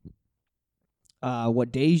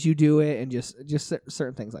what days you do it, and just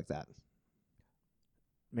certain things like that.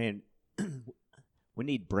 Man, we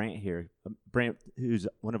need Brant here. Brant, who's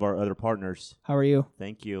one of our other partners. How are you?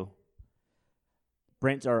 Thank you.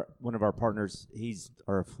 Brent's one of our partners. He's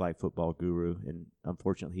our flag football guru, and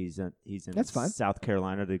unfortunately, he's in That's fine. South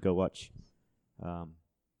Carolina to go watch The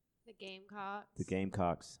Gamecocks. the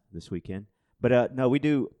Gamecocks this weekend. But no, we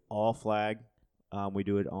do all flag. We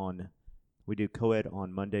do co-ed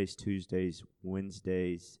on Mondays, Tuesdays,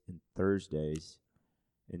 Wednesdays, and Thursdays,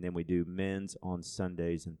 and then we do men's on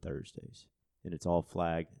Sundays and Thursdays, and it's all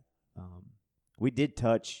flag. We did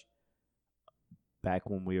touch back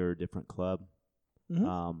when we were a different club.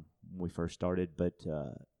 Mhm. When we first started, but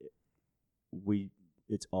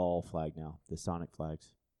it's all flag now, the Sonic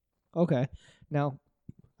flags. Okay. Now,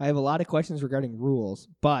 I have a lot of questions regarding rules,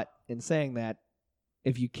 but in saying that,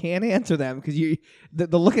 if you can't answer them, because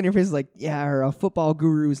the look in your face is like, yeah, our football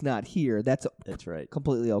guru's not here. That's right.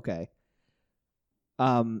 completely okay.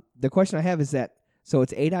 The question I have is that, so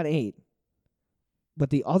it's 8-on-8, but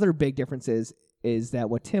the other big difference is that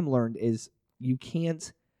what Tim learned is you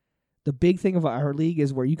can't. The big thing of our league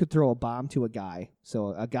is where you could throw a bomb to a guy,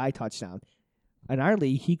 so a guy touchdown. In our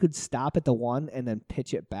league, he could stop at the 1 and then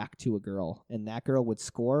pitch it back to a girl, and that girl would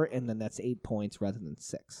score, and then that's 8 points rather than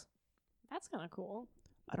 6. That's kind of cool.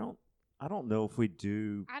 I don't know if we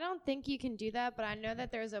do. I don't think you can do that, but I know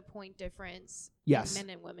that there's a point difference Yes. in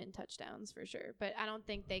men and women touchdowns for sure. But I don't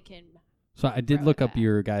think they can. So I did Throw look it up back.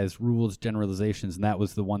 your guys' rules generalizations, and that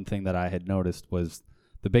was the one thing that I had noticed was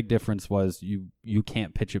the big difference was you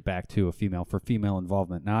can't pitch it back to a female for female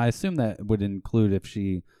involvement. Now, I assume that would include if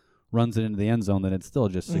she runs it into the end zone, then it's still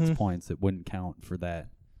just 6 Mhm. points. It wouldn't count for that.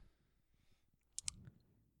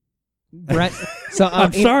 Brent, so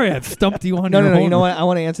I'm sorry, I've stumped you on No, your no, no. You own- know what? I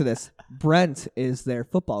want to answer this. Brent is their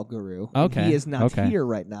football guru. and Okay, he is not okay. here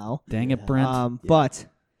right now. Dang it, Brent. Yeah. But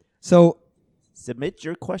so Submit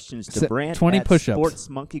your questions to So, Brant 20 at push-ups.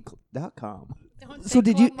 sportsmonkey.com. Don't so say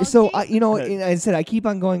did you? club So monkey? you know, and I said I keep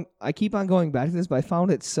on going back to this, but I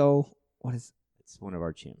found it so. What is It's one of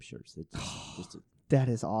our champ shirts. It's just that?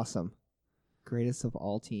 Is awesome. Greatest of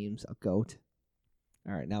all teams, a goat.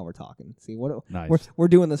 All right, now we're talking. See what Nice. we're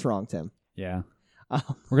doing this wrong, Tim. Yeah. Um,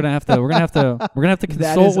 We're gonna have to That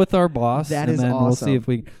consult is- with our boss, that and is then we'll see awesome. if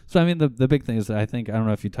we. So I mean, the big thing is that I don't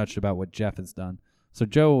know if you touched about what Jeff has done. So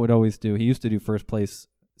Joe would always do. He used to do first place,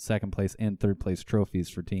 second place, and third place trophies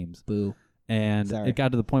for teams, Boo. and Sorry. it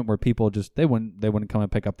got to the point where people just they wouldn't come and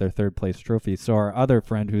pick up their third place trophy. So our other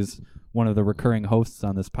friend, who's one of the recurring hosts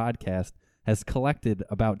on this podcast, has collected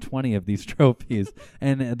about 20 of these trophies,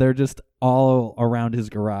 and they're just all around his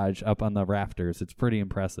garage up on the rafters. It's pretty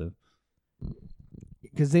impressive.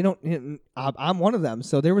 Because they don't. I'm one of them.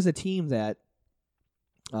 So there was a team that,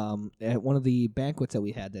 at one of the banquets that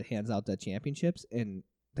we had that hands out the championships, and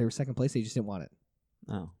they were second place. They just didn't want it.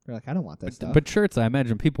 Oh, They're like, I don't want this stuff. But shirts, I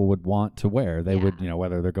imagine people would want to wear. They would, Yeah.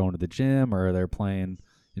 whether they're going to the gym or they're playing,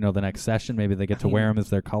 the next session. Maybe they get to I wear mean- them as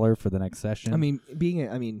their color for the next session.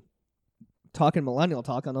 Talking millennial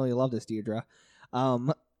talk. I know you love this, Deirdre.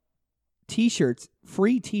 T-shirts,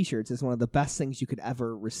 free T-shirts is one of the best things you could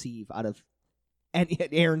ever receive out of. And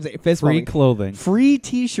Aaron's fist free bumping. clothing. Free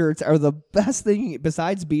T-shirts are the best thing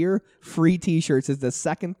besides beer. Free T-shirts is the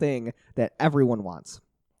second thing that everyone wants.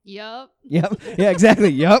 Yup. Yep. Yeah. Exactly.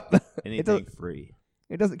 Yep. anything free.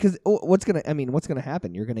 It doesn't because what's gonna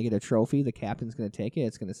happen? You're gonna get a trophy. The captain's gonna take it.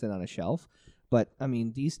 It's gonna sit on a shelf. But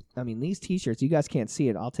these T-shirts. You guys can't see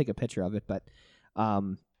it. I'll take a picture of it. But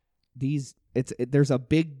there's a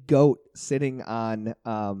big goat sitting on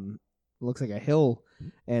looks like a hill,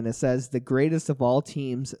 and it says the greatest of all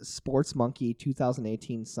teams, Sports Monkey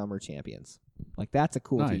 2018 Summer Champions. Like that's a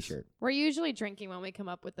cool Nice. T-shirt. We're usually drinking when we come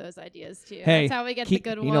up with those ideas too. Hey, That's how we get keep,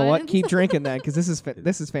 the good you ones. know what? Keep drinking that because this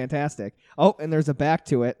is fantastic. Oh, and there's a back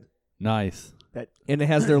to it, Nice. and it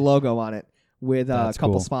has their logo on it with a That's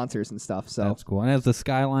couple cool. sponsors and stuff. So That's cool. And it has the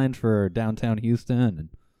skyline for downtown Houston. And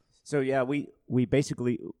So yeah, we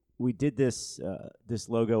basically we did this this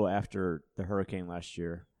logo after the hurricane last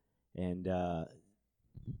year, and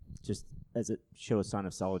just as a show a sign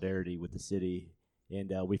of solidarity with the city,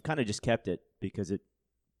 and we've kind of just kept it because it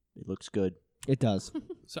looks good. it does.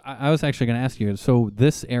 so I was actually going to ask you, so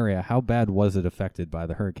this area, how bad was it affected by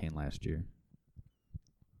the hurricane last year?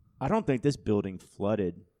 I don't think this building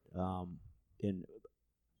flooded, and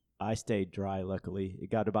I stayed dry. Luckily,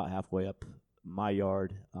 it got about halfway up my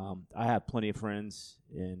yard. I have plenty of friends,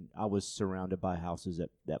 and I was surrounded by houses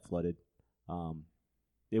that flooded.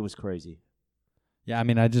 It was crazy. Yeah, I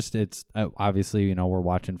mean, it's obviously, we're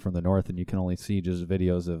watching from the north and you can only see just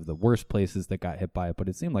videos of the worst places that got hit by it, but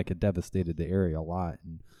it seemed like it devastated the area a lot.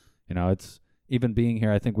 And, it's even being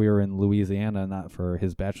here, I think we were in Louisiana, not for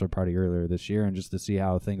his bachelor party earlier this year, and just to see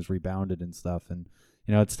how things rebounded and stuff. And,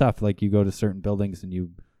 it's tough. Like you go to certain buildings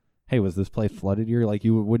and hey, was this place flooded here? Like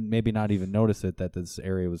you wouldn't maybe not even notice it that this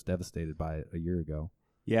area was devastated by it a year ago.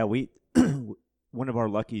 Yeah, we one of our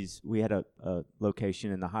luckies, we had a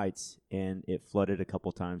location in the Heights, and it flooded a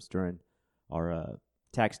couple times during our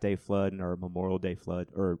tax day flood and our Memorial Day flood,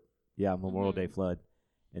 Memorial Day flood,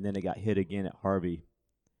 and then it got hit again at Harvey.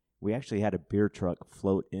 We actually had a beer truck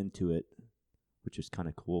float into it, which was kind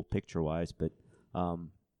of cool picture wise, but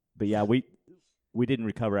yeah, we didn't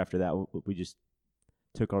recover after that. We just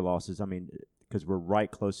took our losses. I mean, because we're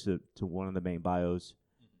right close to one of the main bios,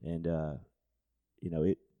 and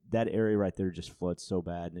that area right there just floods so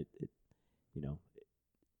bad, and it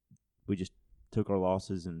we just took our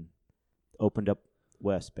losses and opened up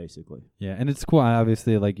west, basically. Yeah, and it's cool.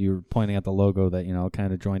 Obviously, like you were pointing at the logo that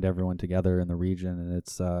kind of joined everyone together in the region, and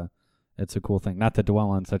it's a cool thing. Not to dwell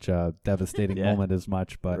on such a devastating Yeah. moment as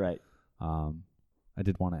much, but Right. I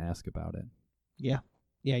did want to ask about it. Yeah.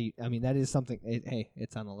 That is something.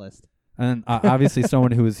 It's on the list. And obviously,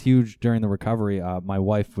 someone who was huge during the recovery, my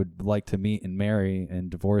wife would like to meet and marry and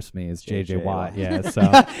divorce me is JJ JJ Watt. Watt. Yeah, so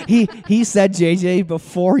he said JJ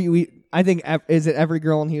before you. I think is it every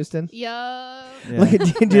girl in Houston? Yup. Look at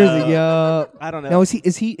Jersey. Yeah. I don't know. No, is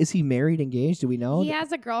he married, engaged? Do we know? He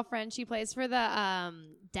has a girlfriend. She plays for the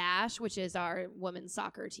Dash, which is our women's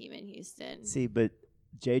soccer team in Houston. See, but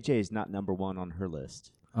JJ is not number one on her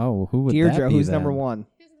list. who would Deirdre, that be who's then? number one?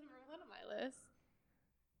 Who's number one on my list?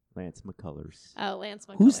 Lance McCullers. Oh, Lance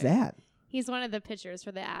McCullers. Who's that? He's one of the pitchers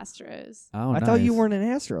for the Astros. Oh, I thought you nice. weren't an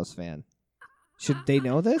Astros fan. Should they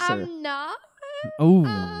know this? Or? I'm not. Oh,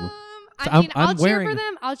 I So I'm- mean, I'll I'm cheer wearing- for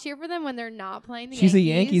them. I'll cheer for them when they're not playing the She's a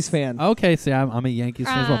Yankees. Yankees fan. okay. See, I'm a Yankees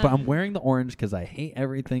fan as well, but I'm Um, wearing the orange because I hate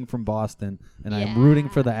everything from Boston, and I'm rooting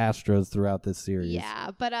for the Astros throughout this series.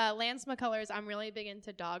 Yeah, but Lance McCullers, I'm really big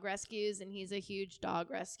into dog rescues, and he's a huge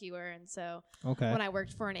dog rescuer. And so Okay. when I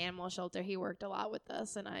worked for an animal shelter, he worked a lot with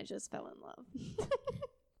us, and I just fell in love.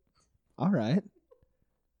 All right.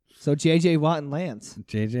 So JJ Watt and Lance.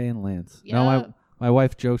 JJ and Lance. No, Yup. my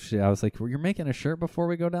wife jokes. I was like, well, "You're making a shirt before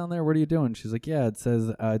we go down there. What are you doing?" She's like, "Yeah, it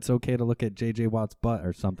says it's okay to look at JJ Watt's butt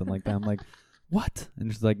or something like that." I'm like, "What?"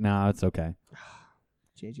 And she's like, "Nah, it's okay."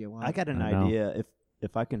 JJ Watt. I got an I know. idea.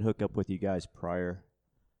 If I can hook up with you guys prior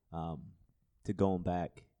to going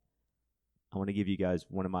back, I want to give you guys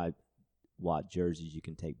one of my Watt jerseys you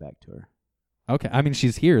can take back to her. Okay. I mean,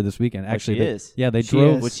 she's here this weekend. Oh, Actually, she they- is? Yeah, they She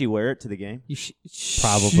drove. is. Would she wear it to the game? You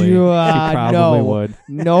Probably. She probably no. would.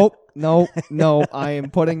 Nope. No. I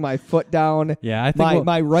am putting my foot down. Yeah, I think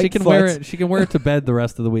My right she can foot. wear it. She can wear it to bed the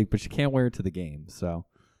rest of the week, but she can't wear it to the game. So,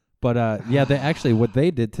 but yeah, they actually what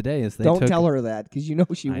they did today is they Don't took, tell her that because you know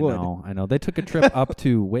she would. I know. They took a trip up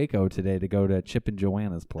to Waco today to go to Chip and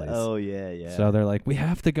Joanna's place. Oh yeah. So they're like, we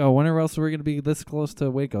have to go. Whenever else are we going to be this close to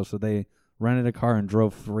Waco? So they rented a car and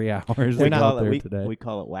drove 3 hours to we go call out there it today. we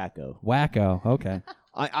call it Wacko. Wacko. Okay.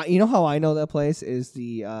 I you know how I know that place is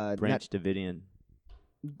the Branch Davidian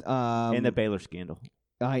net, and the Baylor scandal.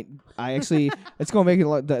 I actually it's going to make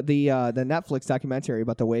it the Netflix documentary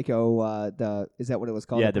about the Waco is that what it was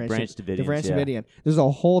called? Yeah, the Branch Davidians. The Branch yeah. Davidian. There's a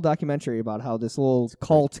whole documentary about how this little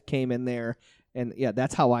cult came in there, and yeah,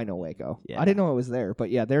 that's how I know Waco. Yeah. I didn't know it was there, but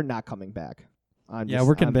yeah, they're not coming back.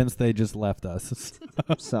 We're convinced they just left us.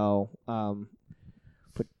 So,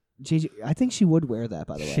 but JJ, I think she would wear that.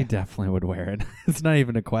 By the way, She definitely would wear it. It's not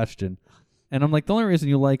even a question. And I'm like, the only reason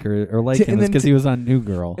you like her or like T- him and is then because t- he was on New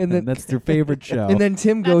Girl, and and, then- that's their favorite show. and then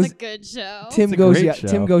Tim That's goes. a good show. Tim a goes. great Tim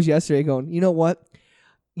show. goes yesterday, going. You know what?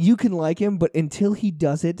 You can like him, but until he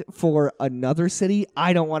does it for another city,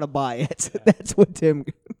 I don't want to buy it. That's what Tim.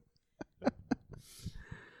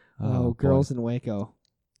 boy. Girls in Waco.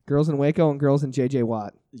 Girls in Waco and girls in JJ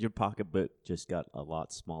Watt. Your pocketbook just got a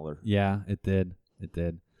lot smaller. Yeah, it did. It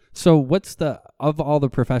did. So, what's of all the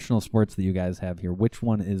professional sports that you guys have here? Which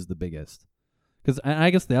one is the biggest? Because I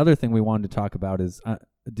guess the other thing we wanted to talk about is,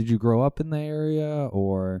 did you grow up in the area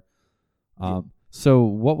or? So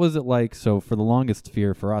what was it like? So for the longest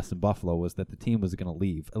fear for us in Buffalo was that the team was going to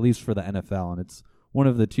leave, at least for the NFL, and it's one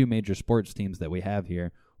of the two major sports teams that we have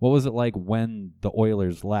here. What was it like when the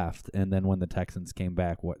Oilers left, and then when the Texans came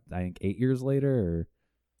back? What, I think 8 years later, or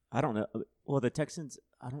I don't know. Well, the Texans,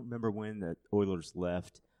 I don't remember when the Oilers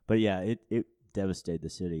left, but yeah, it devastated the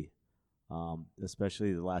city,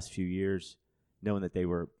 especially the last few years, knowing that they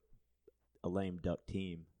were a lame duck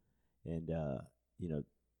team, and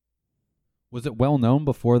was it well known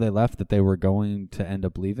before they left that they were going to end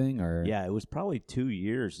up leaving? Or yeah, it was probably 2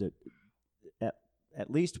 years that at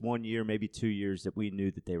least 1 year, maybe 2 years that we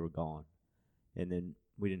knew that they were gone, and then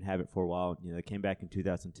we didn't have it for a while. They came back in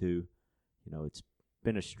 2002. It's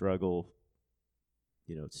been a struggle.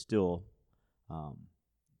 It's still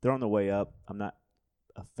they're on the way up. I'm not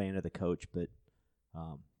a fan of the coach, but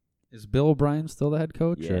is Bill O'Brien still the head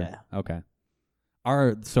coach? Yeah. Or? Okay.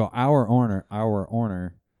 Our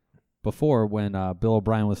owner, before when Bill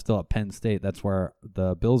O'Brien was still at Penn State, that's where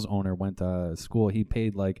the Bills owner went to school. He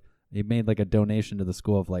made like a donation to the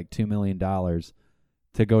school of like $2 million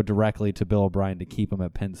to go directly to Bill O'Brien to keep him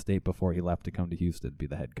at Penn State before he left to come to Houston to be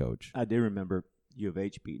the head coach. I do remember U of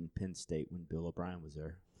H beating Penn State when Bill O'Brien was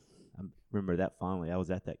there. I remember that fondly. I was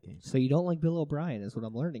at that game. So you don't like Bill O'Brien, is what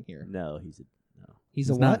I'm learning here. No. He's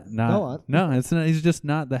a not, what? Not, Go on. No, it's not. He's just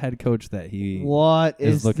not the head coach that he What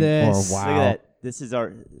is looking this? for. Wow. Look at that. This is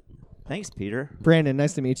our. Thanks, Peter. Brandon,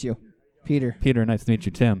 nice to meet you. Peter. Peter, nice to meet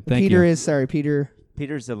you, Tim. Thank Peter you. Peter.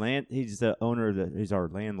 Peter's he's the owner of he's our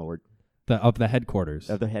landlord Of the headquarters.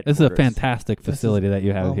 of the This headquarters. is a fantastic facility that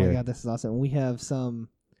you have Oh here. my God, this is awesome. We have some.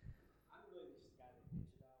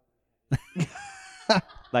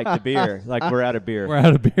 Like the beer. Like we're out of beer. We're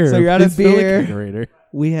out of beer. So you're out of Please fill the beer. kegerator.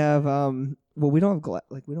 We have Well, we don't have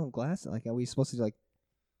we don't have glass. Like, are we supposed to like?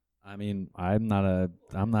 I mean, I'm not.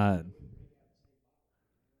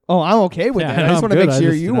 Oh, I'm okay with Yeah, that. I no, just want I'm to good. make I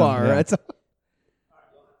sure just, you are. yeah. That's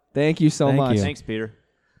Thank you so Thank much. you. Thanks, Peter.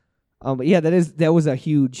 But yeah, that was a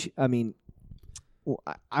huge. I mean,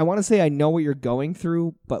 I want to say I know what you're going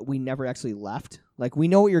through, but we never actually left. Like, we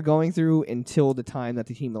know what you're going through until the time that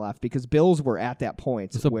the team left, because Bills were at that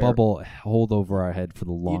point. It's a where bubble held over our head for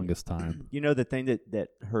the longest time. The thing that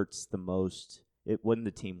hurts the most, it wasn't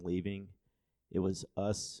the team leaving. It was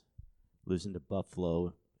us losing to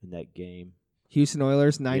Buffalo in that game. Houston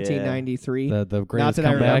Oilers, 1993. The Not greatest that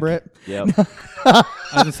I comeback. remember it. Yep. I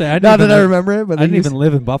was gonna say, Not that I remember it, but I the didn't even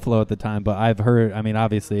live in Buffalo at the time, but I've heard. I mean,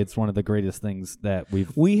 obviously, it's one of the greatest things that we've.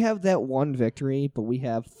 We have that one victory, but we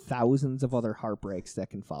have thousands of other heartbreaks that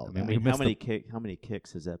can follow. I mean, that. we how missed many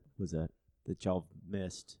kicks was that y'all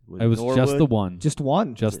missed? It was Norwood? just the one, Just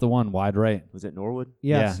one. just the one wide right. Was it Norwood?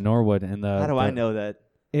 Yes. Yeah, Norwood and the. How do I know that?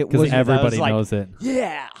 It Because was. everybody like, knows it.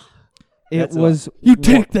 Yeah. It That's was. You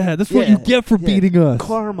take that. That's what you Yeah, get for yeah. beating us.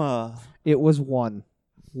 Karma. It was one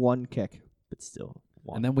kick. But still.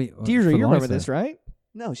 And then we. Deirdre, for you the remember longest this, right?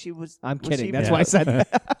 No, she was. I'm was kidding. she That's Yeah. why I said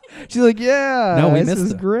that. She's like, yeah. No, we this missed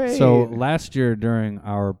is it. great. So last year during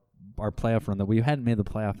our playoff run, that we hadn't made the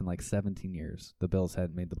playoff in like 17 years. The Bills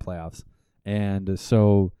hadn't made the playoffs, and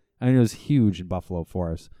so I mean it was huge in Buffalo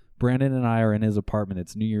for us. Brandon and I are in his apartment.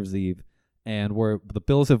 It's New Year's Eve, and the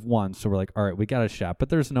Bills have won, so we're like, all right, we got a shot. But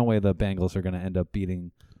there's no way the Bengals are going to end up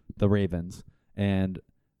beating the Ravens. And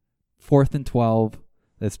 4th and 12,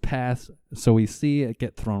 this pass, so we see it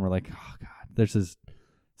get thrown. We're like, oh God,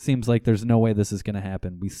 seems like there's no way this is going to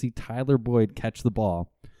happen. We see Tyler Boyd catch the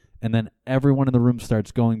ball, and then everyone in the room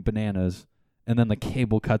starts going bananas, and then the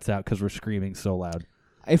cable cuts out because we're screaming so loud.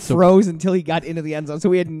 It froze until he got into the end zone, so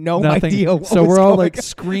we had no Nothing. idea what So was we're all going like on.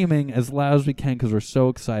 screaming as loud as we can because we're so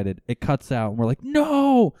excited. It cuts out, and we're like,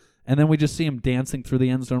 no! And then we just see him dancing through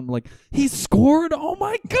the end zone. We're like, he scored! Oh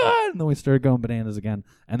my God! And then we started going bananas again,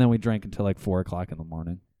 and then we drank until like 4 o'clock in the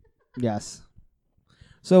morning. Yes.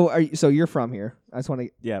 So you're from here. I just want to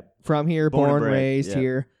Yeah. from here, Born and born, bred, raised yeah.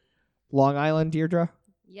 here. Long Island, Deirdre?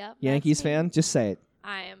 Yep. Yankees that's me. fan? Just say it.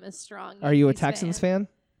 I am a strong. Are you a Yankees Texans fan?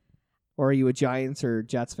 Or are you a Giants or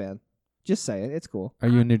Jets fan? Just say it. It's cool. Are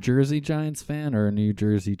you a New Jersey Giants fan or a New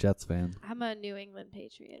Jersey Jets fan? I'm a New England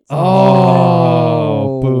Patriots.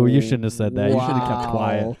 Oh, boo! You shouldn't have said that. You should have kept Wow.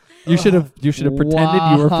 quiet. You should have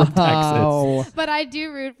pretended you were from Texas. Wow. But I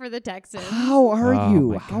do root for the Texans. How are Oh you?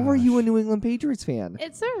 my How are you a gosh. New England Patriots fan?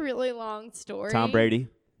 It's a really long story. Tom Brady.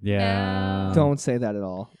 Yeah. No. Don't say that at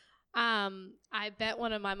all. I bet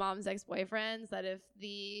one of my mom's ex-boyfriends that if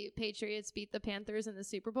the Patriots beat the Panthers in the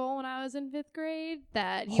Super Bowl when I was in 5th grade,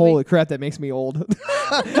 that he Holy would, crap, that makes me old.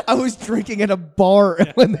 I was drinking at a bar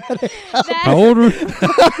when that happened. How old were you?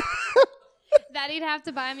 that he'd have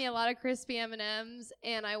to buy me a lot of crispy M&Ms,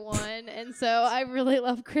 and I won. And so I really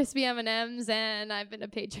love crispy M&Ms, and I've been a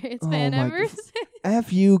Patriots Oh fan my ever God. since.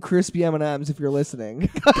 F you, crispy M&Ms, if you're listening.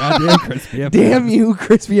 Goddamn crispy. Damn you,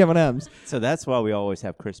 crispy M&Ms. So that's why we always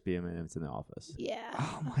have crispy M&Ms in the office. Yeah.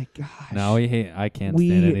 Oh my gosh. No, I can't we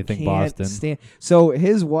stand anything can't Boston. stand- So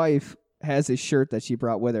his wife has a shirt that she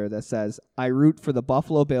brought with her that says, "I root for the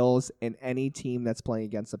Buffalo Bills and any team that's playing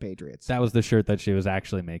against the Patriots." That was the shirt that she was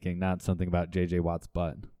actually making, not something about J.J. Watt's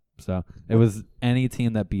butt. So it was any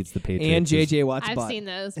team that beats the Patriots. and is- J.J. Watt's I've butt. seen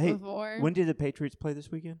those Hey, before. When did the Patriots play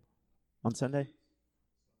this weekend? On Sunday?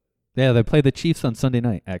 Yeah, they play the Chiefs on Sunday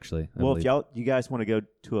night, actually. I Well, if believe. you guys want to go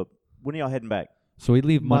to when are y'all heading back? So we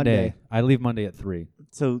leave Monday. Monday. I leave Monday at 3.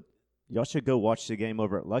 So y'all should go watch the game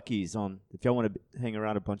over at Lucky's on. If y'all want to hang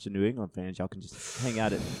around a bunch of New England fans, y'all can just hang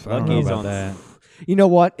out at I don't know Lucky's about on. that. You know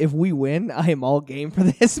what? If we win, I am all game for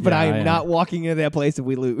this, but Yeah, I I am am. not walking into that place if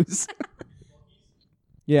we lose.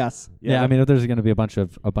 Yes. Yeah, I mean, there's going to be a bunch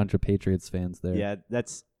of Patriots fans there. Yeah,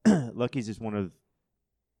 that's Lucky's is one of.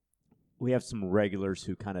 We have some regulars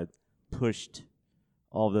who kind of pushed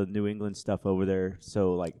all the New England stuff over there.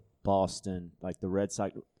 So like Boston, like the Red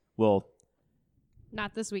Sox. Well,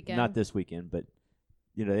 Not this weekend. not this weekend, but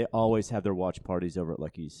they always have their watch parties over at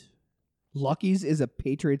Lucky's. Lucky's is a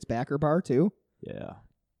Patriots backer bar too. Yeah.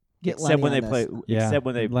 Get Except Lenny when on they this. play. Yeah. Except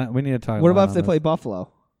when they. We need to talk. What about about if they play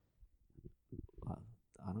Buffalo?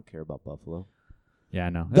 I don't care about Buffalo. Yeah, I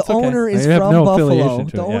know. The It's okay. owner is I have from no Buffalo. affiliation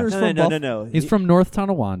to The it, yeah. owner's No, from no, Buffalo. no, no. He's from North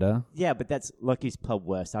Tonawanda. Yeah, but that's Lucky's Pub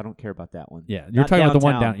West. I don't care about that one. Yeah, you're Not talking about the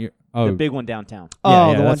one downtown. down here. Oh, The big one downtown. Oh, Yeah,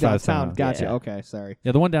 yeah, the one that's what I was talking downtown. about. Gotcha. Yeah. Okay, sorry.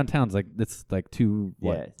 yeah, the one downtown's like it's like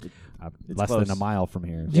Yeah. It's less close. than a mile from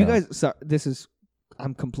here. Do you so. guys? So, this is.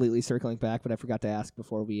 I'm completely circling back, but I forgot to ask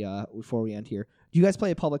before we end here. Do you guys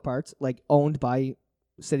play at public parks like owned by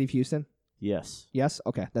City of Houston? Yes. Yes.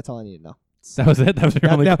 Okay, that's all I need to know. That was it. That was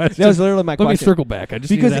your only question. That was literally my Let me question. circle back. I just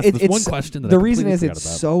Because needed to ask this it's one question. That the I reason is completely it's forgot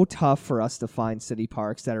about. so tough for us to find city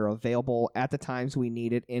parks that are available at the times we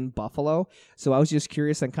need it in Buffalo. So I was just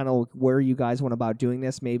curious on kind of where you guys went about doing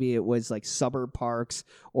this. Maybe it was like suburb parks,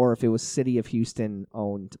 or if it was City of Houston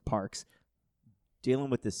owned parks. Dealing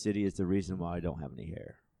with the city is the reason why I don't have any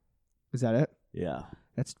hair. Is that it? Yeah.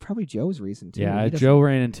 That's probably Joe's reason too. Yeah, He doesn't- Joe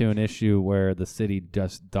ran into an issue where the city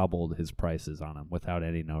just doubled his prices on him without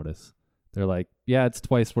any notice. They're like, yeah, it's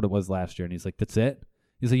twice what it was last year. And he's like, that's it?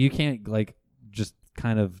 He's like, you can't like just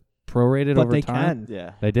kind of prorate it But over they time. can.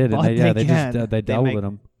 Yeah. They did. And But they, yeah, they they can. just they doubled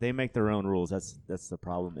them. They make their own rules. That's the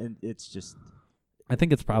problem. And it's just I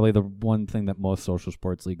think it's probably the one thing that most social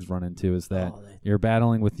sports leagues run into is that Oh, they- you're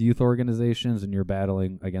battling with youth organizations and you're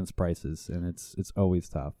battling against prices, and it's always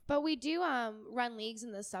tough. But we do run leagues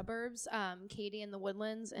in the suburbs, Katy and the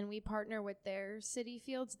Woodlands, and we partner with their city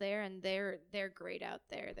fields there, and they're great out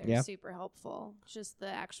there. They're Yeah. super helpful. Just the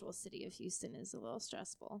actual city of Houston is a little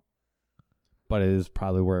stressful. But it is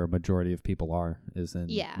probably where a majority of people are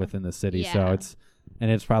Yeah. within the city. So Yeah.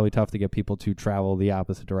 it's probably tough to get people to travel the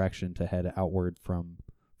opposite direction to head outward from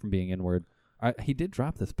being inward. He did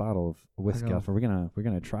drop this bottle of whiskey know. off. Are we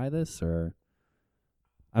gonna try this or?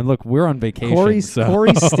 And look, we're on vacation. Corey's so.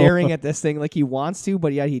 staring at this thing like he wants to,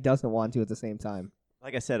 but yet he doesn't want to at the same time.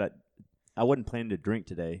 like I said, I wasn't planning to drink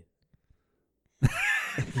today.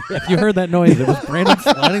 If you heard that noise, it was Brandon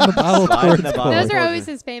sliding the bottle Sliding towards the bottle. Corey. Those are towards always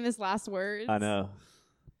me. his famous last words. I know.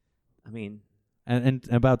 I mean, And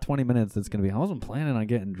in about 20 minutes, it's going to be, I wasn't planning on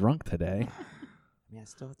getting drunk today. I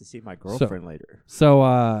still have to see my girlfriend later. So,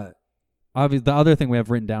 obviously, the other thing we have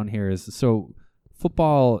written down here is, so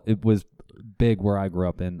football, it was big where I grew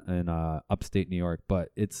up in upstate New York, but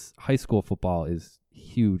it's high school football is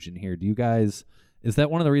huge in here. Do you guys, is that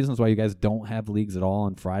one of the reasons why you guys don't have leagues at all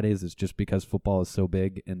on Fridays? Is just because football is so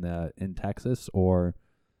big in Texas, or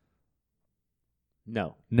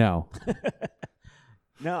No. no?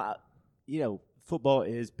 No, football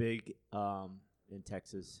is big in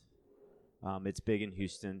Texas. It's big in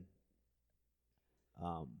Houston.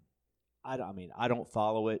 I don't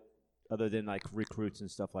follow it other than like recruits and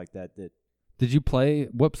stuff like that. Did you play?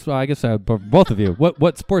 Whoops! I guess both of you.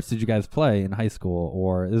 What sports did you guys play in high school?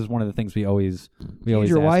 Or this is one of the things we always Andrew,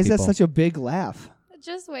 ask why is that people. such a big laugh?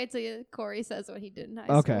 Just wait till Corey says what he did in high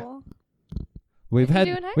Okay. school. We've What'd had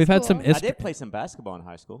you do in high we've had some. school? I did play some basketball in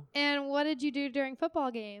high school. And what did you do during football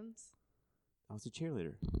games? I was a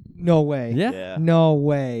cheerleader. No way. Yeah. No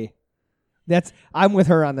way. I'm with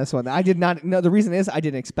her on this one. I did not. No, the reason is I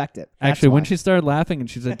didn't expect it. That's Actually, when why. she started laughing and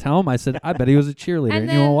she said, "Tell him," I said, "I bet he was a cheerleader." And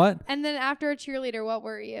you know what? And then after a cheerleader, what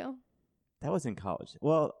were you? That was in college.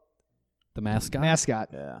 Well, The mascot. mascot.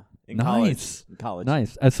 yeah. In Nice. college. In college.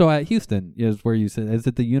 Nice. So at Houston is where you said. Is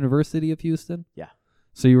it the University of Houston? Yeah.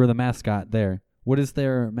 So you were the mascot there. What is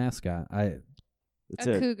their mascot? It's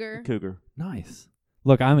A a cougar. cougar. Nice.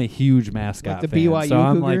 Look, I'm a huge mascot Like the fan, BYU so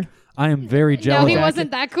I'm cougar? like, I am very No, jealous. he Jack-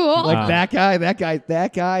 wasn't that cool. Like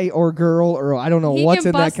that guy or girl or I don't know He what's can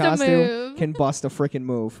in that bust a costume move. can bust a freaking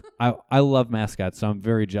move. I love mascots, so I'm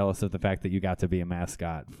very jealous of the fact that you got to be a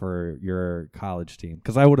mascot for your college team.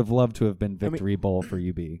 Because I would have loved to have been Victory Bowl for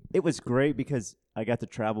UB. It was great because I got to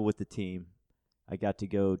travel with the team. I got to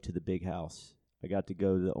go to the big house. I got to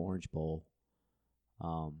go to the Orange Bowl.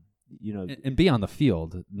 And be on the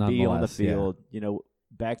field, nonetheless. Be on the yeah. field.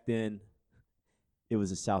 Back then, it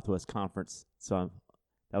was a Southwest Conference, so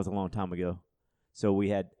that was a long time ago. So we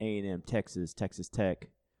had A&M, Texas, Texas Tech,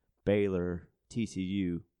 Baylor,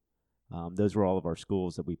 TCU. Those were all of our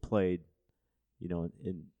schools that we played.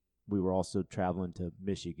 And we were also traveling to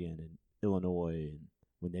Michigan and Illinois, and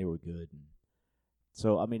when they were good. And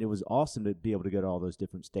so it was awesome to be able to go to all those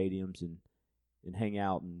different stadiums and hang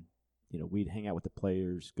out, and we'd hang out with the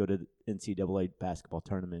players, go to the NCAA basketball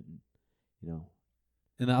tournament, and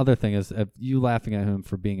And the other thing is, if you laughing at him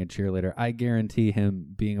for being a cheerleader, I guarantee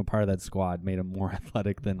him being a part of that squad made him more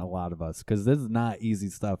athletic than a lot of us. Because this is not easy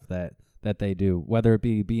stuff that they do, whether it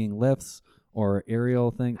be being lifts or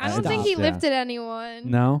aerial thing. I don't think he lifted anyone.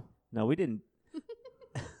 No. No, we didn't.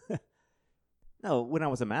 No, when I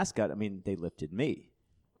was a mascot, they lifted me.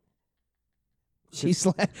 She's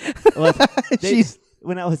Well, she's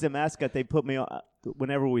when I was a mascot, they put me on.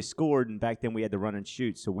 Whenever we scored, and back then we had to run and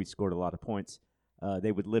shoot, so we scored a lot of points.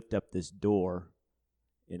 They would lift up this door,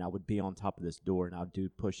 and I would be on top of this door, and I'd do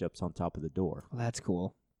push-ups on top of the door. well, that's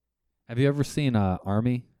cool. Have you ever seen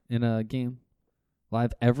Army in a game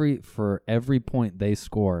live? For every point they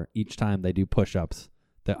score, each time they do push-ups.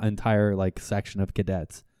 The entire section of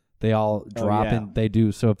cadets, they all drop yeah. in. They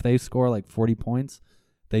do so if they score 40 points,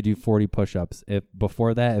 they do 40 push-ups. If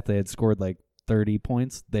before that, if they had scored 30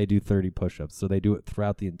 points, they do 30 push-ups. So they do it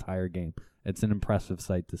throughout the entire game. It's an impressive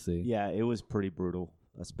sight to see. Yeah, it was pretty brutal,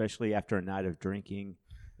 especially after a night of drinking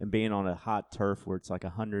and being on a hot turf where it's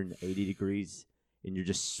 180 degrees and you're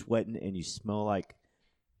just sweating and you smell like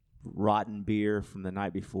rotten beer from the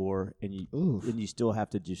night before, and you still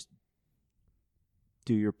have to just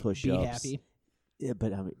do your push-ups. Be happy. Yeah,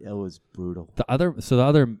 but it was brutal. The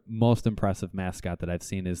other most impressive mascot that I've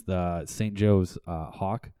seen is the St. Joe's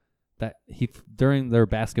Hawk. That during their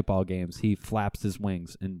basketball games, he flaps his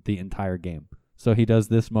wings in the entire game. So he does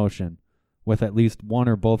this motion with at least one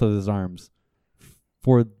or both of his arms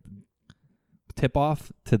for tip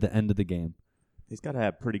off to the end of the game. He's got to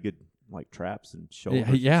have pretty good traps and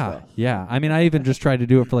shoulders. Yeah, and stuff. yeah. I even just tried to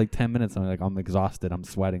do it for 10 minutes. I'm exhausted. I'm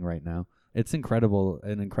sweating right now. It's an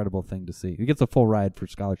incredible thing to see. He gets a full ride for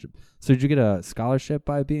scholarship. So did you get a scholarship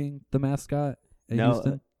by being the mascot at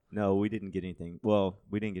Houston? No, we didn't get anything. Well,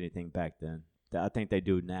 we didn't get anything back then. I think they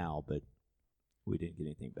do now, but we didn't get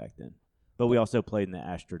anything back then. But we also played in the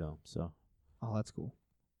Astrodome, so. Oh, that's cool.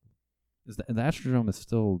 The Astrodome is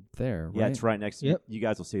still there, right? Yeah, it's right next to Yep. you. You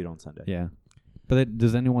guys will see it on Sunday. Yeah. But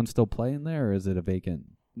does anyone still play in there, or is it a vacant?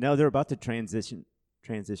 No, they're about to transition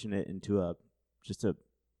it into a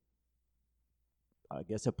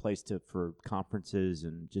place for conferences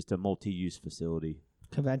and just a multi-use facility.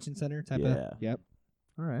 Convention center type Yeah. of. Yep.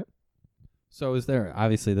 All right. So is there,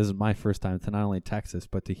 obviously this is my first time to not only Texas,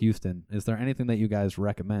 but to Houston. Is there anything that you guys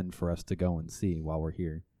recommend for us to go and see while we're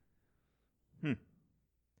here?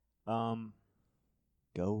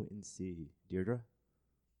 Go and see Deirdre.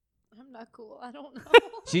 I'm not cool. I don't know.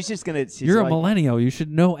 She's just gonna. You're a millennial. You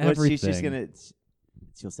should know well, everything. she's just gonna.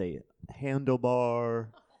 She'll say handlebar,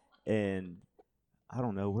 and I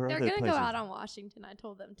don't know where They're other gonna places. go out on Washington. I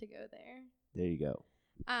told them to go there. There you go.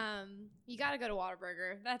 You got to go to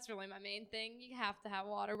Whataburger. That's really my main thing. You have to have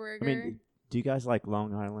Whataburger. I mean, do you guys like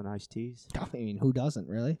Long Island iced teas? I mean, who doesn't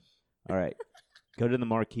really? All right, go to the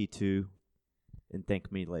Marquee too, and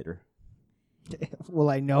thank me later. Will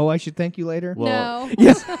I know I should thank you later? Well, no.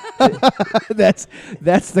 Yes.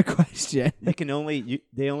 that's the question. They can only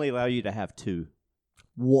they only allow you to have 2.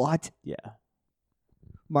 What? Yeah.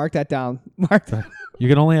 Mark that down. Mark that. You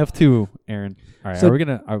can only have 2, Aaron. All right. So- are we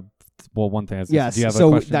gonna? Well, one thing. Yes. Do you have So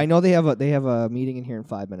a question? I know they have a meeting in here in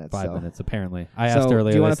 5 minutes. 5 so. minutes apparently. I So, asked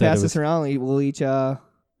earlier. do you want want to pass this around? We'll each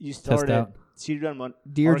You started. out. She done one.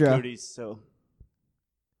 Deirdre. Our Cody's, so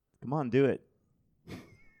come on, do it.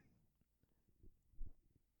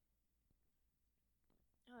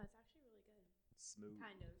 Oh, it's actually really good. Smooth.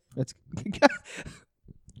 Kind of. It's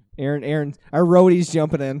Aaron. Our roadie's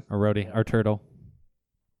jumping in. Our roadie, our turtle.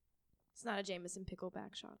 It's not a Jameson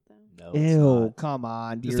pickleback shot though. No, Ew, it's not. come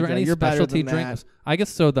on, Is Deirdre. there any You're better specialty than drinks? that. I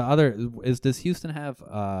guess so. The other does Houston have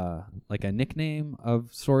like a nickname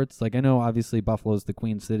of sorts? Like I know obviously Buffalo's the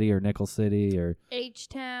Queen City or Nickel City or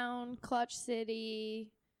H-Town, Clutch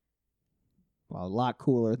City. Well, a lot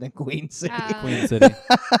cooler than Queen City. Queen City.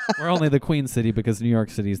 We're only the Queen City because New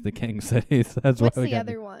York City is the King City. So that's What's why we the got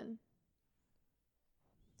other one?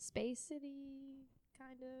 Space City,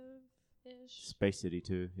 kind of ish. Space City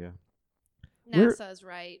too. Yeah. We're- NASA's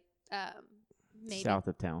right. Maybe. South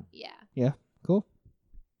of town. Yeah. Cool.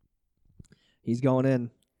 He's going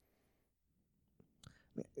in.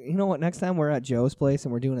 You know what? Next time we're at Joe's place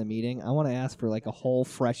and we're doing a meeting, I want to ask for like a whole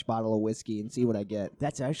fresh bottle of whiskey and see what I get.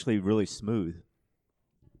 That's actually really smooth.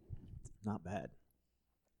 Not bad.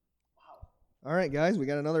 All right, guys, we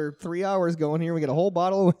got another 3 hours going here. We got a whole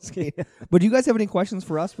bottle of whiskey. But do you guys have any questions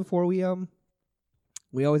for us before we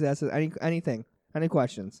always ask anything? Any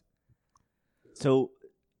questions? So,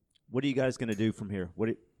 what are you guys gonna do from here?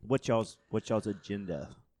 What's y'all's agenda?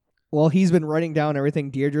 Well, he's been writing down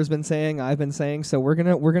everything Deirdre's been saying, I've been saying. So we're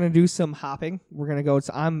gonna do some hopping. We're gonna go.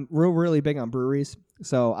 I'm really big on breweries,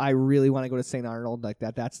 so I really want to go to St. Arnold. Like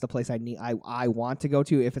that. That's the place I want to go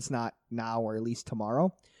to if it's not now or at least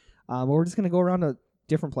tomorrow. But we're just gonna go around to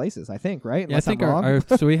different places. I think, right? Yeah, I Unless think I'm wrong.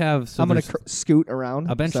 so we have. So I'm gonna there's- scoot around.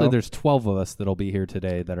 Eventually, so. there's 12 of us that'll be here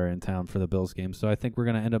today that are in town for the Bills game. So I think we're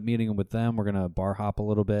going to end up meeting with them. We're going to bar hop a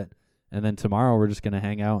little bit. And then tomorrow, we're just going to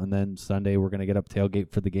hang out. And then Sunday, we're going to get up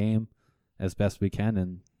tailgate for the game as best we can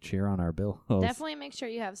and cheer on our Bills. Definitely make sure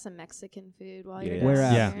you have some Mexican food while you're Yeah. down Where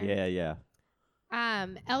at? there. Yeah.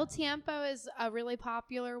 El Tiempo is a really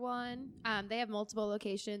popular one. They have multiple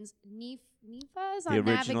locations. Nifa's The on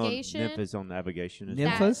original Navigation. Nymph on Navigation. Is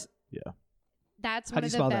Nymph- Nymphas? That's How one do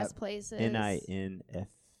of you the spell best that? places. NINF.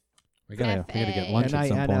 we gotta get lunch at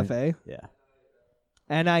some point. NINFA. Yeah.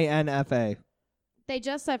 NINFA. They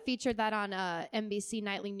just featured that on NBC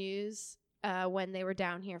Nightly News when they were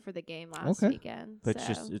down here for the game last Okay. weekend. But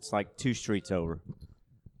so. it's like 2 streets over.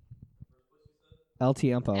 El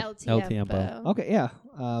Tiempo. El El Tiempo. Tiempo. Okay, yeah.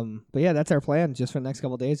 But yeah, that's our plan just for the next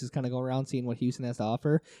couple of days, just kind of go around seeing what Houston has to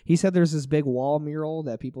offer. He said there's this big wall mural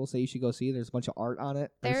that people say you should go see. There's a bunch of art on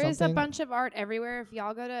it. or There is a something. bunch of art everywhere. If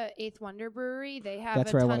y'all go to Eighth Wonder Brewery, they have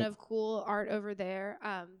That's a where I ton wanna- of cool art over there.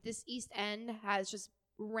 This East End has just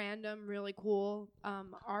random, really cool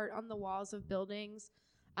art on the walls of buildings.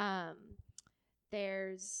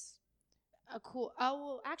 There's a cool. Oh,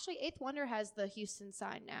 well, actually, Eighth Wonder has the Houston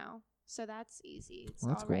sign now, so that's easy. It's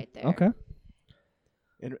That's all cool. right there. Okay.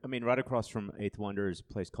 And I mean, right across from 8th Wonder is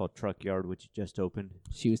a place called Truck Yard, which just opened.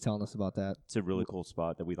 She was telling us about that. It's a really cool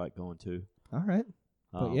spot that we like going to. All right.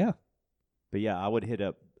 But Um, yeah, But yeah, I would hit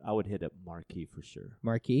up Marquee for sure,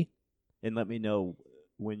 Marquee. and let me know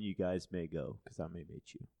when you guys may go because I may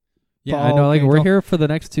meet you. Yeah, Oh, I know. Like okay, we're don't- here for the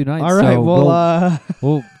next 2 nights. All right. So Well,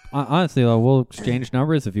 we'll honestly though, we'll exchange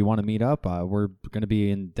numbers if you want to meet up. We're going to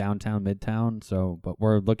be in downtown, midtown. So, but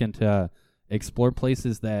we're looking to explore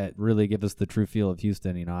places that really give us the true feel of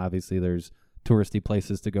Houston. You know, obviously there's touristy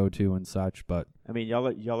places to go to and such, but I mean,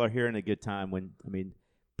 y'all are here in a good time.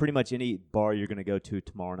 Pretty much any bar you're going to go to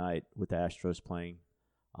tomorrow night with the Astros playing,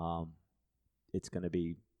 it's going to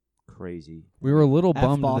be crazy. we were a little F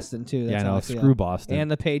bummed. Boston too. That's Yeah, how no, I feel. screw Boston. And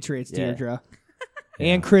the Patriots, Yeah. Deirdre. Yeah.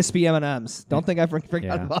 And crispy M&Ms. Don't think I forgot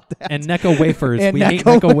Yeah. about that. And Necco wafers. And We hate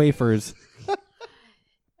Necco Necco wafers.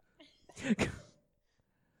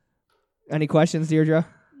 Any questions, Deirdre?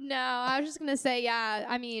 No, I was just gonna say, yeah.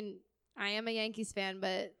 I mean, I am a Yankees fan,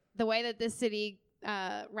 but the way that this city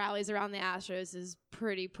rallies around the Astros is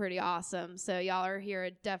pretty awesome. So y'all are here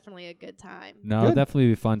at definitely a good time. No, Good. it'll definitely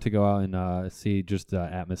be fun to go out and see just the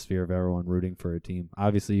atmosphere of everyone rooting for a team.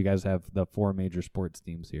 Obviously, you guys have the 4 major sports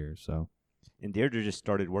teams here, so. And Deirdre just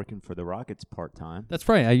started working for the Rockets part-time. That's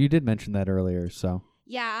right. You did mention that earlier, so.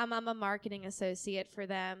 Yeah, I'm a marketing associate for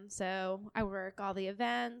them, so I work all the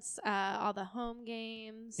events, all the home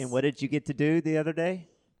games. And what did you get to do the other day?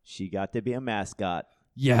 She got to be a mascot.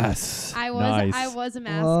 Yes. I was Nice. a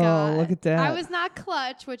mascot. Oh, look at that. I was not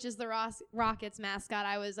Clutch, which is the Rockets mascot.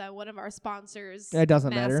 I was one of our sponsors. It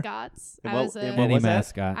doesn't matter. mascots. And I what- was and a what Any was that?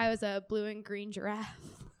 mascot. I was a blue and green giraffe.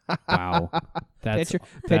 Wow. That's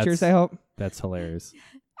Pictures, I hope. That's hilarious.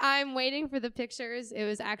 I'm waiting for the pictures. It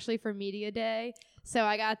was actually for media day, so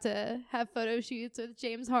I got to have photo shoots with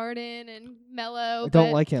James Harden and Melo. I don't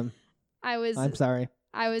but like him. I was I'm sorry.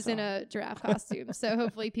 I was in a giraffe costume, so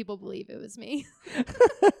hopefully people believe it was me.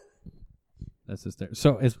 That's just there.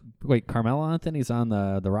 So wait, Carmelo Anthony's on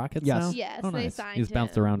the Rockets Yes. now? Yes, Oh, they nice. signed He's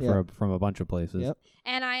bounced him. around Yep. from a bunch of places. Yep.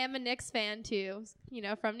 And I am a Knicks fan too,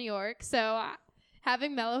 from New York. So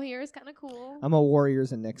having Melo here is kind of cool. I'm a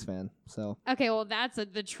Warriors and Knicks fan, so. Okay, well that's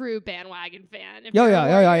the true bandwagon fan. If Yeah, you're a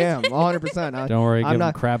I Warriors- am 100%. Don't worry, I'm give him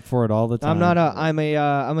not- crap for it all the time.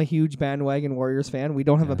 I'm a huge bandwagon Warriors fan. We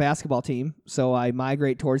don't have Yeah. a basketball team, so I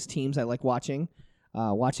migrate towards teams I like watching.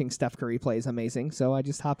 Watching Steph Curry play is amazing, so I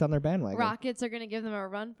just hopped on their bandwagon. Rockets are going to give them a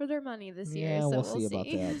run for their money this year. Yeah, so we'll see about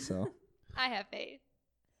that. So I have faith.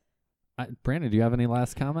 Brandon, do you have any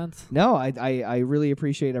last comments? no, I really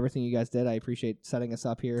appreciate everything you guys did. I appreciate setting us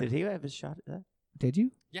up here. Did he have a shot at that? Did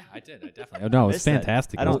you? Yeah, I did. I definitely. no, it's missed that.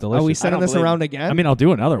 fantastic. I It was don't- delicious. Are we I setting don't this believe- around again? I mean, I'll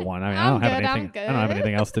do another one. I mean, I I'm don't have good, I'm anything. I don't have good.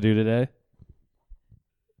 anything else to do today.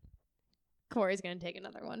 Corey's going to take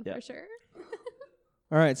another one Yeah. for sure.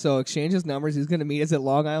 All right, so exchange his numbers. He's going to meet us at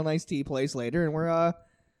Long Island Iced Tea Place later, and we're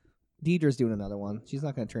Deidre's doing another one. She's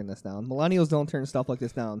not going to turn this down. Millennials don't turn stuff like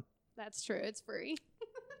this down. That's true. It's free.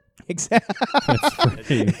 Exactly. It's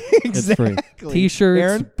free. It's free. Exactly. T-shirts,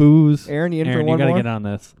 Aaron, booze. Aaron, you in Aaron, for one you gotta more? get on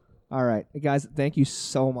this. All right, guys. Thank you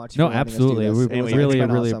so much. No, for letting us do absolutely. this. We Hey, It's really,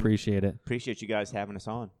 been really awesome. appreciate it. Appreciate you guys having us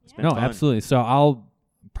on. It's been No, fun. absolutely. So I'll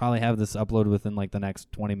probably have this upload within like the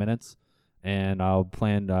next 20 minutes, and I'll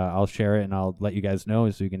share it and I'll let you guys know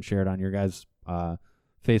so you can share it on your guys'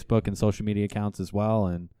 Facebook and social media accounts as well.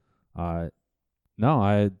 And no,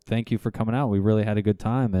 I thank you for coming out. We really had a good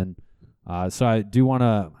time, and so I do want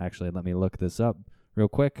to actually let me look this up real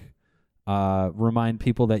quick. Remind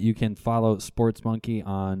people that you can follow Sports Monkey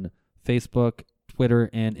on Facebook, Twitter,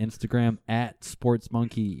 and Instagram at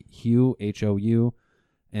SportsMonkeyHou, HOU.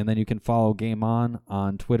 And then you can follow Game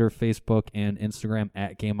On Twitter, Facebook, and Instagram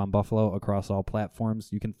at Game On Buffalo across all platforms.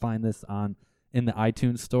 You can find this in the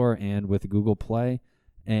iTunes store and with Google Play.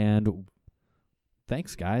 And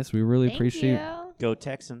thanks, guys. We really Thank appreciate you. Go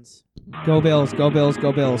Texans. Go Bills. Go Bills.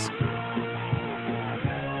 Go Bills.